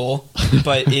people,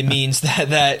 but it means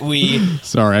that we...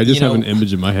 Sorry, I just have an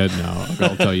image in my head now.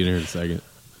 I'll tell you in here in a second.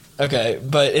 Okay,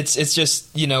 but it's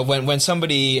just, when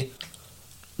somebody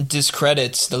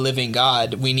discredits the living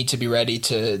God, we need to be ready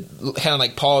to, kind of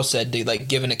like Paul said, to like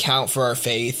give an account for our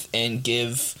faith and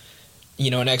give,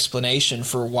 an explanation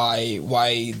for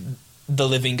why the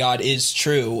living God is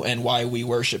true and why we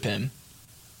worship him.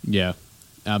 Yeah,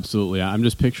 absolutely. I'm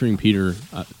just picturing Peter,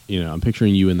 I'm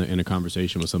picturing you in a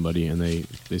conversation with somebody and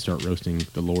they start roasting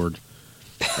the Lord.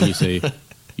 And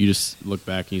you just look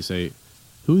back and you say,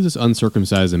 who is this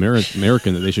uncircumcised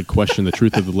American that they should question the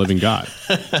truth of the living God?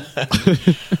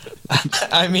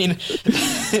 I mean,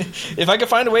 if I could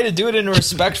find a way to do it in a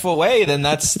respectful way, then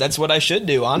that's what I should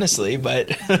do, honestly. But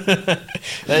that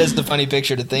is the funny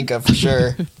picture to think of for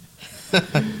sure.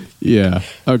 Yeah.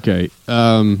 Okay.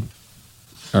 All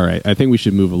right. I think we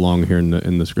should move along here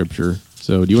in the scripture.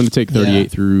 So, do you want to take 38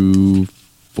 through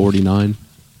 49?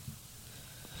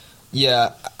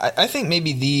 Yeah, I think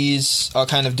maybe these I'll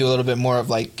kind of do a little bit more of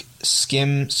like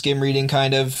skim reading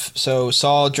kind of. So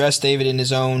Saul dressed David in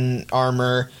his own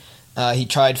armor. He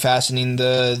tried fastening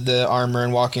the armor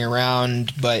and walking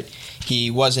around, but he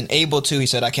wasn't able to. He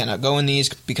said, I cannot go in these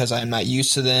because I am not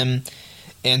used to them.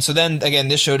 And so then, again,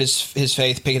 this showed his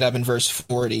faith. Pick it up in verse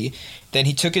 40. Then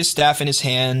he took his staff in his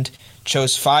hand,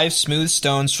 chose 5 smooth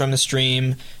stones from the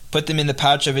stream, put them in the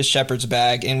pouch of his shepherd's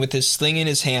bag, and with his sling in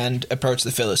his hand, approached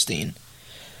the Philistine.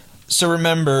 So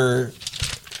remember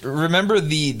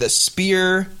the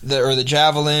spear, or the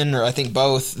javelin, or I think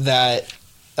both, that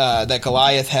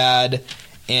Goliath had,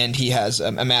 and he has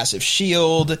a massive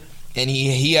shield, and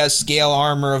he has scale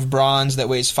armor of bronze that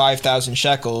weighs 5,000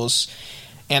 shekels.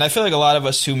 And I feel like a lot of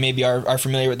us who maybe are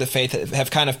familiar with the faith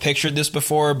have kind of pictured this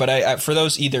before, but I for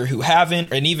those either who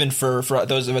haven't, and even for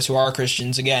those of us who are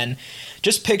Christians, again,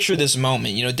 just picture this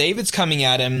moment. David's coming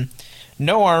at him,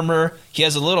 no armor, he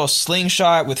has a little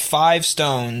slingshot with 5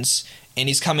 stones, and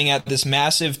he's coming at this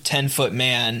massive 10-foot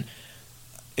man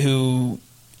who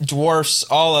dwarfs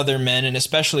all other men, and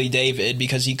especially David,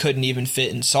 because he couldn't even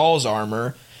fit in Saul's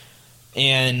armor.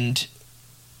 And,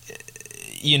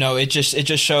 it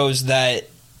just shows that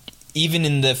even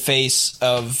in the face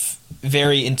of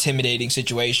very intimidating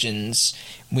situations,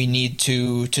 we need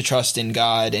to trust in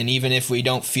God. And even if we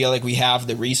don't feel like we have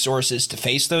the resources to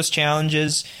face those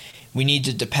challenges, we need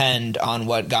to depend on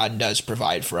what God does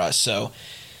provide for us. So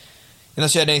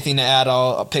unless you had anything to add,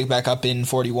 I'll pick back up in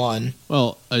 41.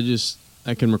 Well,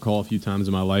 I can recall a few times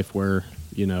in my life where,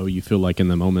 you feel like in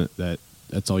the moment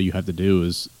that's all you have to do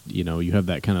is, you have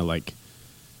that kind of like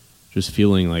just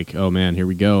feeling like, oh man, here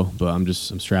we go. But I'm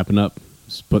strapping up,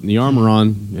 just putting the armor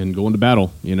on and going to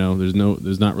battle.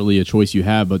 There's not really a choice you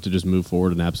have but to just move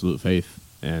forward in absolute faith.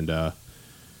 And,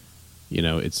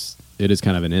 it is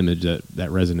kind of an image that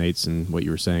resonates in what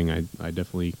you were saying. I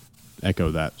definitely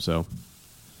echo that. So,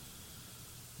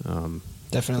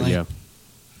 definitely. Yeah.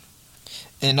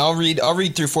 And I'll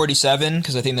read through 47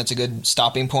 because I think that's a good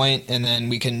stopping point, and then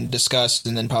we can discuss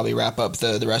and then probably wrap up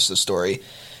the rest of the story.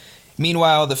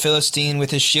 Meanwhile, the Philistine,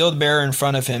 with his shield-bearer in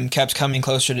front of him, kept coming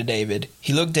closer to David.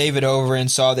 He looked David over and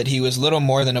saw that he was little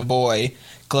more than a boy,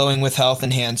 glowing with health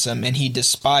and handsome, and he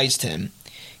despised him.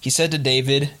 He said to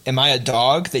David, Am I a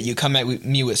dog that you come at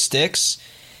me with sticks?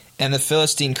 And the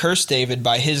Philistine cursed David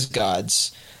by his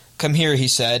gods. Come here, he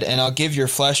said, and I'll give your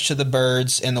flesh to the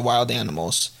birds and the wild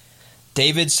animals.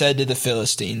 David said to the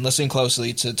Philistine, listen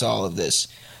closely to all of this,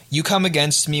 You come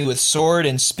against me with sword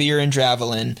and spear and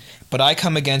javelin, but I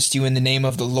come against you in the name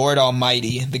of the Lord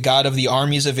Almighty, the God of the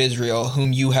armies of Israel,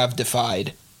 whom you have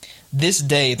defied. This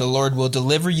day the Lord will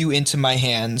deliver you into my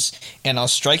hands, and I'll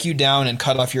strike you down and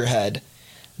cut off your head.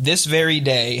 This very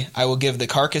day I will give the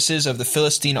carcasses of the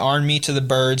Philistine army to the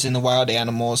birds and the wild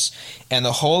animals, and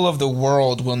the whole of the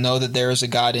world will know that there is a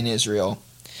God in Israel.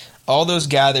 All those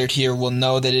gathered here will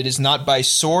know that it is not by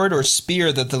sword or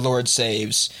spear that the Lord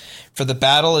saves, for the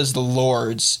battle is the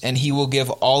Lord's, and he will give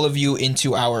all of you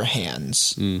into our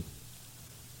hands.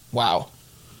 Wow.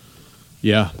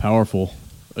 Yeah, powerful.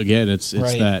 Again, it's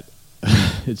right. that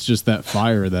it's just that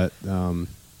fire that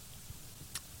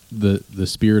the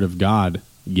Spirit of God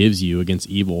gives you against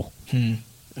evil.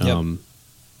 Yep.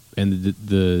 And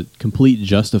the complete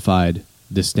justified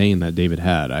disdain that David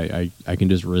had. I can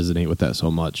just resonate with that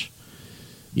so much.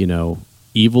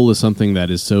 Evil is something that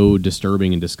is so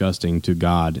disturbing and disgusting to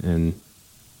God, and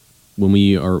when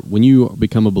you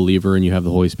become a believer and you have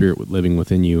the Holy Spirit living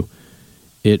within you,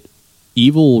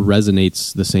 evil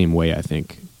resonates the same way, I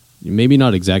think. Maybe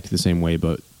not exactly the same way,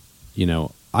 but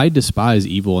I despise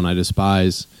evil and I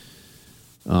despise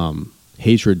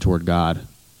hatred toward God.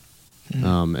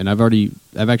 And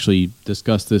I've actually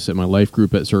discussed this at my life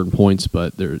group at certain points,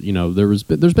 but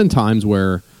there's been times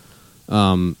where,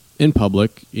 in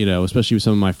public, especially with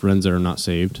some of my friends that are not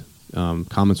saved,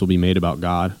 comments will be made about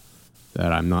God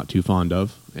that I'm not too fond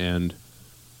of. And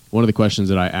one of the questions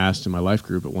that I asked in my life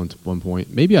group at one point,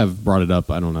 maybe I've brought it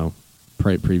up, I don't know,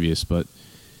 previous, but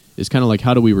it's kind of like,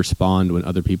 how do we respond when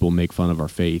other people make fun of our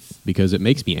faith? Because it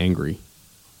makes me angry.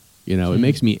 It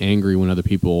makes me angry when other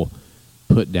people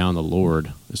put down the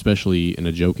Lord, especially in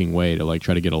a joking way, to like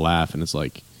try to get a laugh. And it's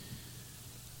like,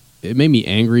 it made me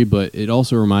angry, but it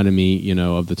also reminded me,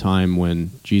 of the time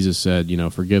when Jesus said,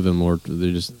 forgive them, Lord.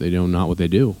 They don't know what they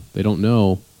do. They don't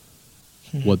know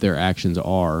what their actions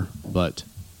are. But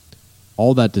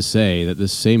all that to say that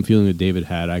this same feeling that David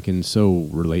had, I can so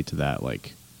relate to that.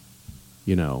 Like,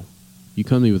 you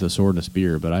come to me with a sword and a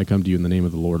spear, but I come to you in the name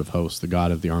of the Lord of hosts, the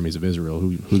God of the armies of Israel,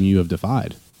 whom you have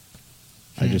defied.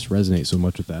 I just resonate so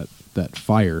much with that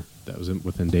fire that was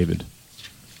within David.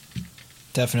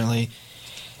 Definitely.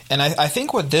 And I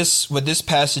think what this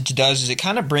passage does is it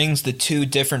kind of brings the two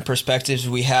different perspectives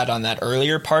we had on that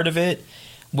earlier part of it,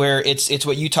 where it's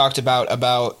what you talked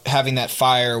about having that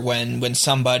fire when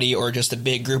somebody or just a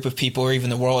big group of people or even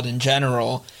the world in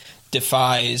general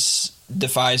defies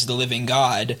the living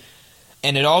God.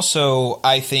 And it also,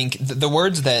 I think, the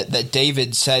words that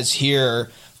David says here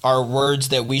are words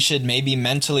that we should maybe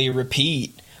mentally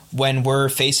repeat when we're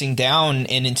facing down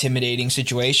an intimidating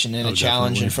situation and a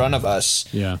challenge definitely in front of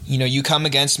us. Yeah. You come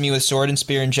against me with sword and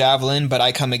spear and javelin, but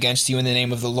I come against you in the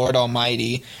name of the Lord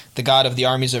Almighty, the God of the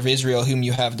armies of Israel, whom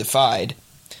you have defied.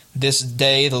 This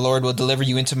day the Lord will deliver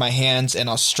you into my hands, and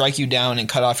I'll strike you down and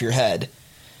cut off your head.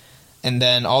 And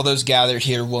then all those gathered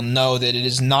here will know that it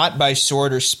is not by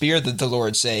sword or spear that the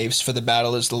Lord saves, for the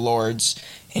battle is the Lord's,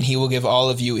 and he will give all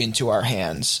of you into our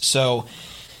hands. So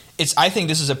I think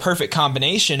this is a perfect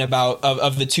combination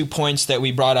of the 2 points that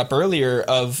we brought up earlier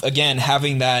of, again,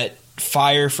 having that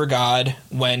fire for God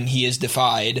when he is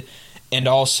defied, and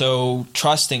also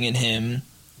trusting in him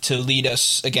to lead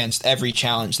us against every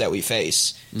challenge that we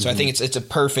face. So I think it's a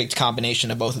perfect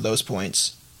combination of both of those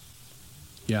points.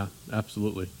 Yeah,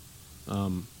 absolutely.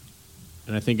 And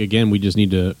I think, again, we just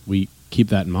need to keep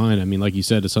that in mind. I mean, like you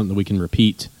said, it's something that we can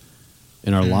repeat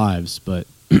in our lives, but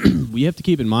we have to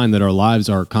keep in mind that our lives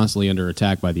are constantly under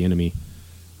attack by the enemy,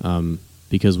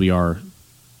 because we are,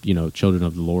 children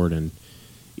of the Lord. And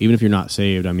even if you're not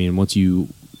saved, I mean, once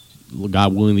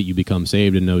God willing that you become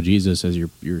saved and know Jesus as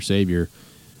your Savior,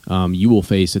 you will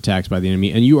face attacks by the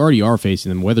enemy, and you already are facing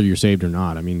them, whether you're saved or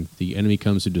not. I mean, the enemy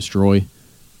comes to destroy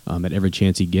at every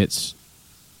chance he gets.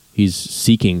 He's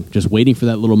seeking, just waiting for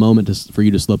that little moment for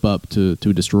you to slip up to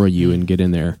destroy you and get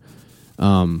in there.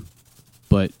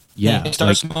 But yeah, it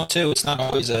starts small too. It's not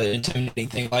always an intimidating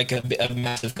thing like a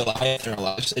massive Goliath in our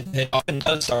lives. It often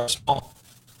does start small.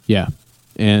 Yeah,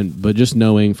 but just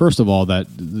knowing, first of all, that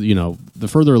the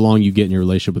further along you get in your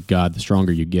relationship with God, the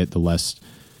stronger you get, the less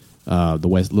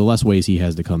ways he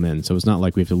has to come in. So it's not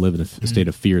like we have to live in a state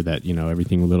of fear that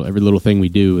every little thing we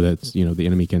do that's the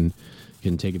enemy can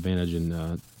take advantage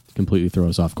and completely throw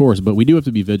us off course. But we do have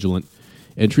to be vigilant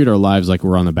and treat our lives like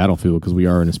we're on the battlefield, because we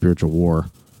are in a spiritual war.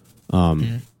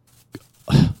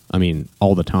 I mean,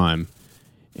 all the time.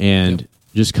 And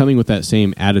just coming with that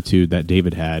same attitude that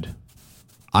David had.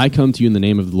 I come to you in the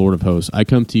name of the Lord of hosts. I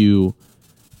come to you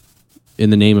in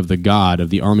the name of the God of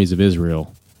the armies of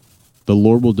Israel. The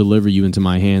Lord will deliver you into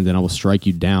my hand, and I will strike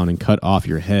you down and cut off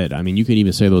your head. I mean, you can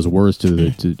even say those words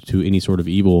to any sort of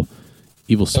evil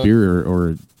spirit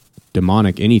or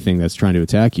demonic anything that's trying to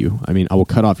attack you. I mean, I will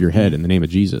cut off your head in the name of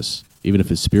Jesus, even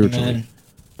if it's spiritually. Amen.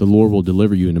 The Lord will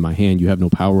deliver you into my hand. You have no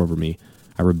power over me.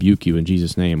 I rebuke you in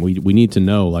Jesus' name. We need to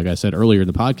know, like I said earlier in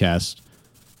the podcast,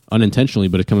 unintentionally,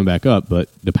 but it's coming back up, but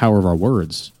the power of our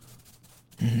words.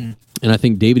 And I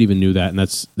think David even knew that, and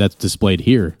that's displayed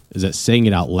here, is that saying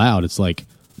it out loud, it's like,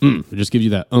 it just gives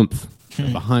you that oomph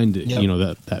behind it,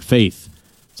 that faith.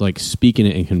 It's like speaking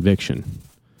it in conviction.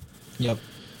 Yep.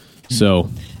 So...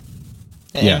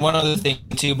 And one other thing,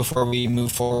 too, before we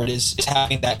move forward is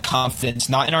having that confidence,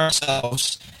 not in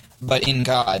ourselves, but in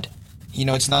God.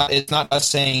 It's not us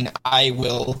saying, I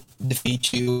will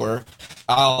defeat you, or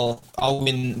I'll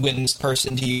win this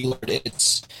person to you, Lord.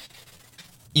 It's,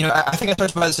 I think I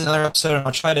talked about this in another episode, and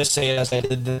I'll try to say it as I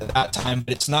did that time,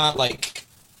 but it's not like,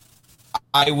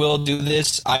 I will do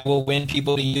this, I will win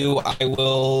people to you, I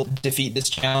will defeat this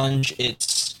challenge.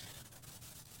 It's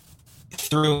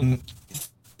through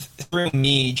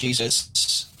me,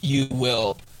 Jesus, you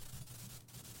will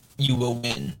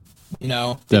win.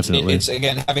 Definitely. It's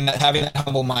again having that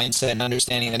humble mindset and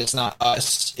understanding that it's not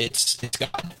us, it's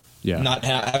God. Yeah. Not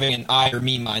having an I or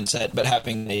me mindset, but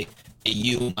having a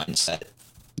you mindset.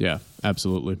 Yeah,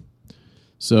 absolutely.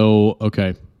 So,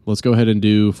 okay, let's go ahead and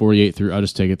do 48 through. I'll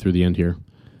just take it through the end here.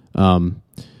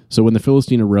 So when the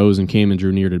Philistine arose and came and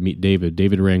drew near to meet David,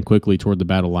 David ran quickly toward the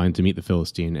battle line to meet the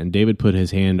Philistine. And David put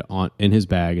his hand in his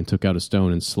bag and took out a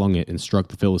stone and slung it and struck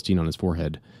the Philistine on his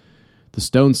forehead. The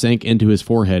stone sank into his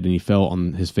forehead, and he fell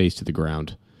on his face to the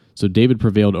ground. So David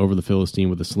prevailed over the Philistine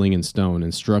with a sling and stone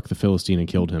and struck the Philistine and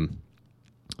killed him.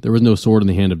 There was no sword in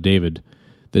the hand of David.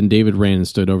 Then David ran and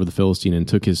stood over the Philistine and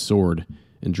took his sword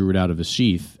and drew it out of his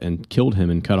sheath and killed him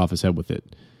and cut off his head with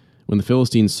it. When the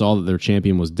Philistines saw that their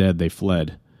champion was dead, they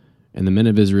fled. And the men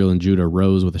of Israel and Judah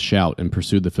rose with a shout and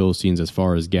pursued the Philistines as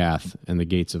far as Gath and the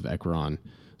gates of Ekron,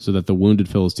 so that the wounded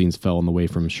Philistines fell on the way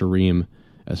from Sharim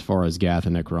as far as Gath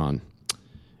and Ekron.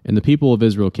 And the people of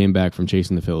Israel came back from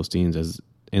chasing the Philistines,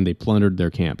 and they plundered their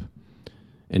camp.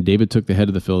 And David took the head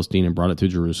of the Philistine and brought it to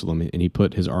Jerusalem, and he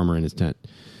put his armor in his tent.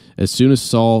 As soon as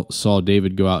Saul saw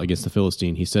David go out against the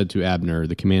Philistine, he said to Abner,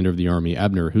 the commander of the army,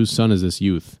 "Abner, whose son is this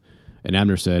youth?" And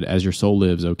Abner said, "As your soul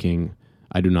lives, O king,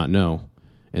 I do not know."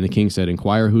 And the king said,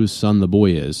 "Inquire whose son the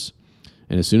boy is."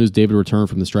 And as soon as David returned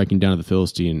from the striking down of the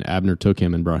Philistine, Abner took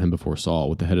him and brought him before Saul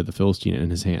with the head of the Philistine in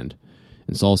his hand.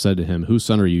 And Saul said to him, "Whose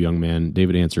son are you, young man?"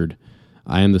 David answered,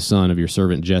 "I am the son of your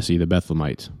servant Jesse the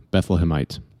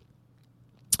Bethlehemite."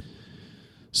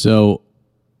 So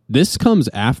this comes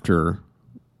after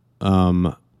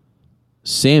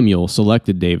Samuel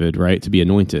selected David, right, to be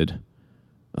anointed.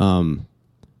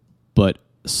 But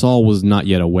Saul was not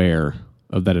yet aware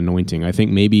of that anointing. I think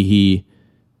maybe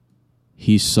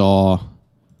he saw,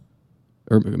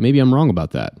 or maybe I'm wrong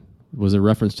about that. Was there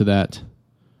reference to that?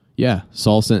 Yeah,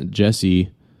 Saul sent Jesse,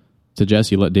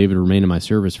 "Let David remain in my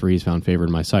service, for he's found favor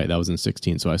in my sight." That was in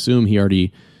 16. So I assume he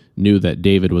already knew that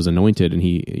David was anointed, and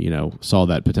he, saw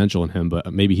that potential in him,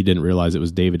 but maybe he didn't realize it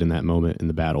was David in that moment in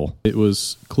the battle. It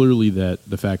was clearly that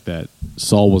the fact that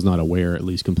Saul was not aware, at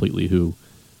least completely, who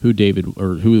David,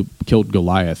 or who killed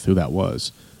Goliath, who that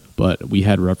was. But we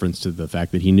had reference to the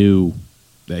fact that he knew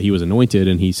that he was anointed,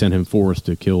 and he sent him forth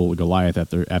to kill Goliath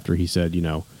after he said,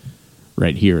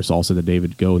 right here, Saul said to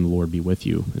David, "Go and the Lord be with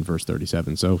you," in verse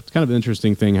 37. So it's kind of an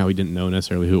interesting thing how he didn't know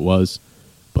necessarily who it was.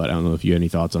 But I don't know if you had any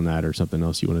thoughts on that or something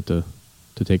else you wanted to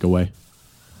take away.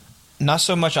 Not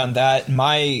so much on that.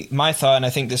 My thought, and I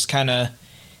think this kind of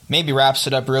maybe wraps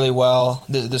it up really well,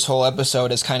 this whole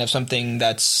episode is kind of something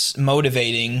that's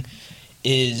motivating,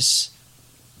 is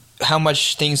how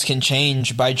much things can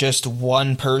change by just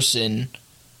one person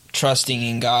trusting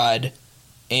in God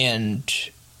and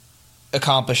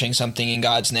accomplishing something in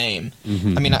God's name.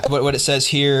 Mm-hmm. I mean, what it says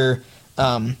here,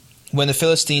 when the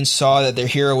Philistines saw that their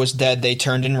hero was dead, they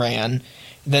turned and ran.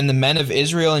 Then the men of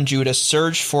Israel and Judah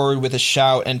surged forward with a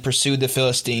shout and pursued the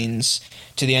Philistines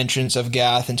to the entrance of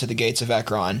Gath and to the gates of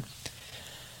Ekron.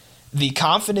 The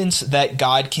confidence that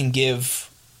God can give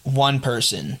one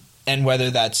person, and whether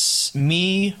that's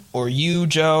me or you,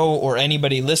 Joe, or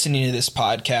anybody listening to this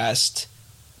podcast,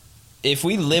 if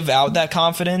we live out that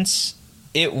confidence,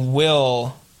 it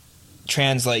will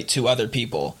translate to other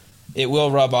people. It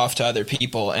will rub off to other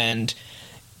people, and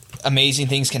amazing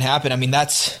things can happen. I mean,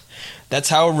 that's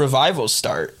how revivals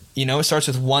start. It starts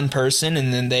with one person,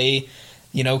 and then they,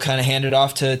 kind of hand it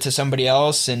off to somebody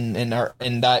else, and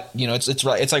that,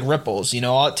 it's like ripples.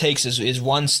 All it takes is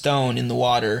one stone in the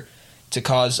water to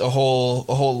cause a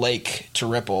whole lake to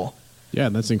ripple. Yeah,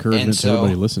 that's encouragement to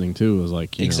everybody listening too. Is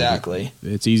like, exactly.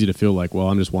 It's easy to feel like, well,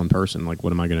 I'm just one person. Like,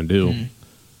 what am I going to do? Mm-hmm.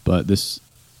 But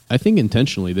I think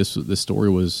intentionally, this story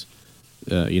was,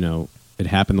 it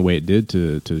happened the way it did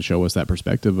to show us that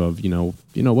perspective of,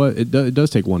 what, it does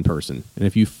take one person. And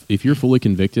if you're fully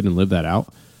convicted and live that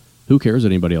out, who cares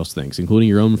what anybody else thinks, including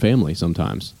your own family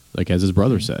sometimes. Like as his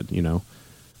brother said,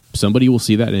 somebody will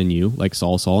see that in you, like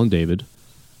Saul and David.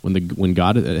 When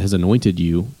God has anointed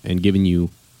you and given you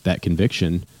that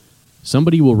conviction,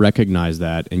 somebody will recognize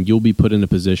that, and you'll be put in a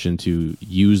position to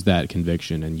use that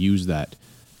conviction and use that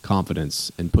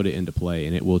confidence and put it into play,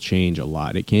 and it will change a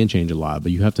lot. It can change a lot,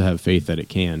 but you have to have faith that it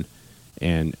can.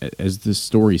 And as this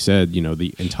story said,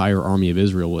 the entire army of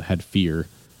Israel had fear,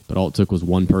 but all it took was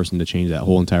one person to change that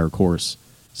whole entire course.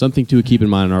 Something to keep in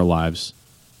mind in our lives.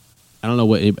 I don't know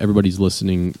what everybody's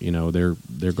listening,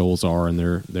 their goals are and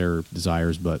their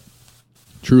desires, but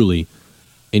truly,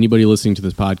 anybody listening to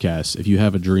this podcast, if you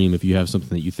have a dream, if you have something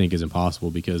that you think is impossible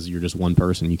because you're just one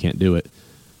person, you can't do it,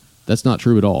 that's not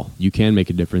true at all. You can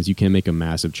make a difference. You can make a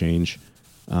massive change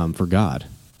for God.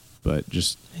 But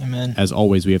just, Amen. As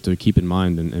always, we have to keep in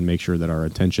mind and make sure that our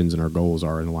intentions and our goals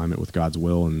are in alignment with God's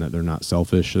will, and that they're not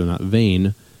selfish, they're not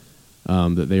vain,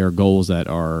 that they are goals that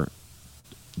are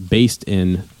based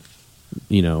in,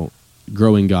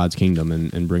 growing God's kingdom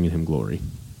and bringing him glory.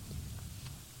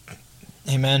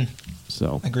 Amen.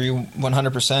 So agree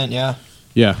 100%. Yeah.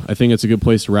 Yeah, I think it's a good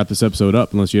place to wrap this episode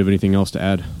up, unless you have anything else to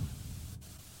add.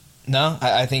 No,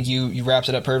 I think you wrapped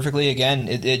it up perfectly. Again,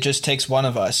 it just takes one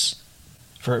of us.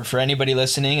 For anybody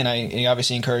listening, and I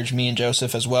obviously encourage me and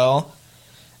Joseph as well,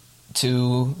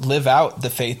 to live out the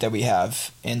faith that we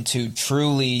have and to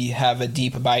truly have a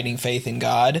deep, abiding faith in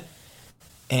God.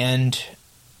 And,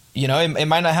 it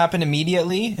might not happen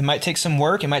immediately. It might take some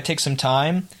work. It might take some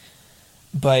time.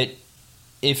 But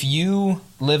if you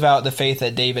live out the faith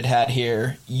that David had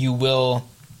here, you will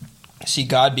see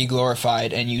God be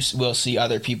glorified, and you will see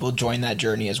other people join that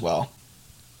journey as well.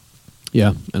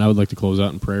 Yeah, and I would like to close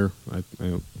out in prayer. I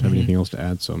don't have anything else to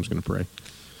add, so I'm just going to pray.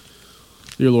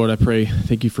 Dear Lord, I pray,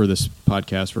 thank you for this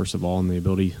podcast, first of all, and the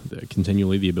ability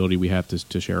we have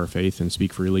to share our faith and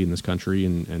speak freely in this country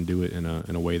and do it in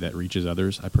a way that reaches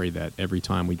others. I pray that every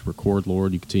time we record,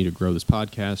 Lord, you continue to grow this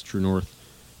podcast, True North.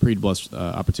 Pray to bless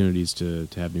opportunities to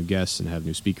have new guests and have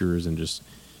new speakers and just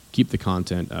keep the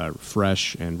content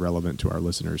fresh and relevant to our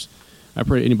listeners. I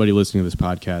pray anybody listening to this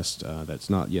podcast that's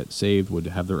not yet saved would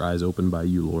have their eyes opened by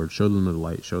you, Lord. Show them the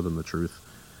light, show them the truth.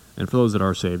 And for those that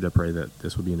are saved, I pray that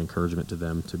this would be an encouragement to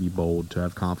them to be bold, to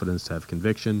have confidence, to have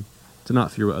conviction, to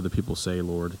not fear what other people say,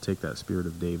 Lord, to take that spirit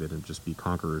of David and just be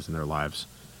conquerors in their lives.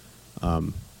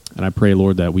 And I pray,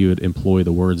 Lord, that we would employ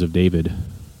the words of David,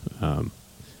 one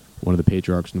of the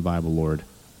patriarchs in the Bible, Lord,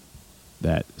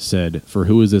 that said, "For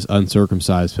who is this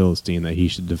uncircumcised Philistine that he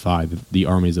should defy the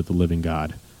armies of the living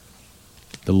God?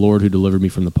 The Lord who delivered me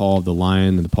from the paw of the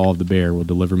lion and the paw of the bear will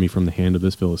deliver me from the hand of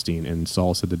this Philistine." And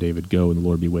Saul said to David, "Go, and the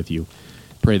Lord be with you."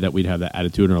 Pray that we'd have that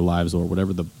attitude in our lives, Lord.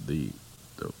 Whatever the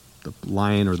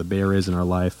lion or the bear is in our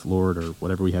life, Lord, or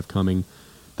whatever we have coming,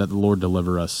 that the Lord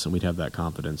deliver us, and we'd have that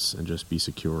confidence and just be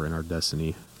secure in our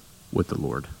destiny with the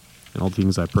Lord. And all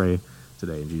things I pray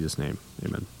today in Jesus' name.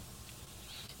 Amen.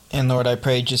 And Lord, I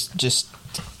pray just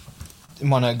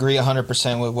want to agree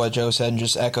 100% with what Joe said and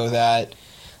just echo that.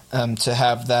 To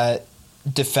have that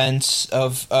defense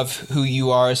of who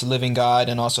you are as a living God,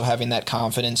 and also having that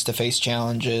confidence to face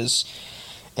challenges.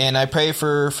 And I pray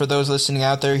for those listening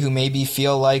out there who maybe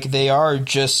feel like they are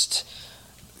just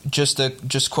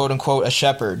quote unquote a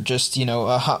shepherd, just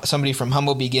somebody from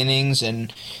humble beginnings,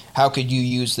 and how could you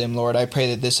use them, Lord? I pray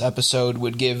that this episode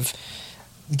would give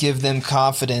them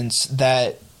confidence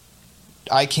that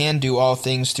I can do all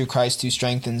things through Christ who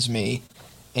strengthens me.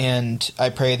 And I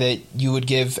pray that you would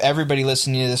give everybody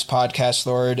listening to this podcast,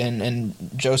 Lord, and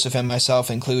Joseph and myself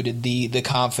included, the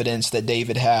confidence that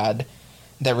David had,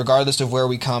 that regardless of where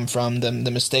we come from,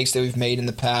 the mistakes that we've made in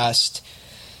the past,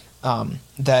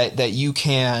 that you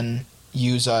can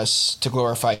use us to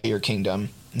glorify your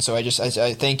kingdom. And so I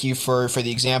thank you for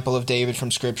the example of David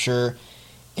from Scripture,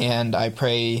 and I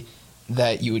pray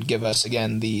that you would give us,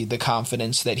 again, the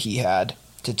confidence that he had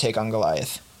to take on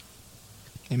Goliath.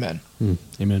 Amen.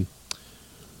 Amen.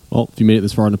 Well, if you made it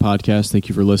this far in the podcast, thank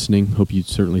you for listening. Hope you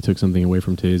certainly took something away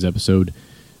from today's episode.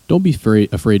 Don't be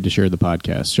afraid to share the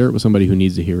podcast. Share it with somebody who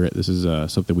needs to hear it. This is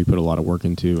something we put a lot of work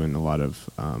into and a lot of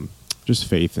just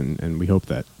faith, and we hope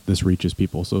that this reaches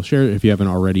people. So share it if you haven't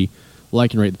already.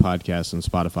 Like and rate the podcast on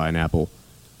Spotify and Apple.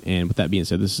 And with that being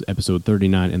said, this is episode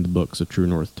 39 in the books of True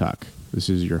North Talk. This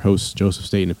is your host, Joseph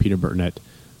Staten and Peter Burnett,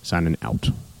 signing out.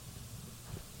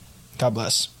 God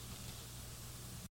bless.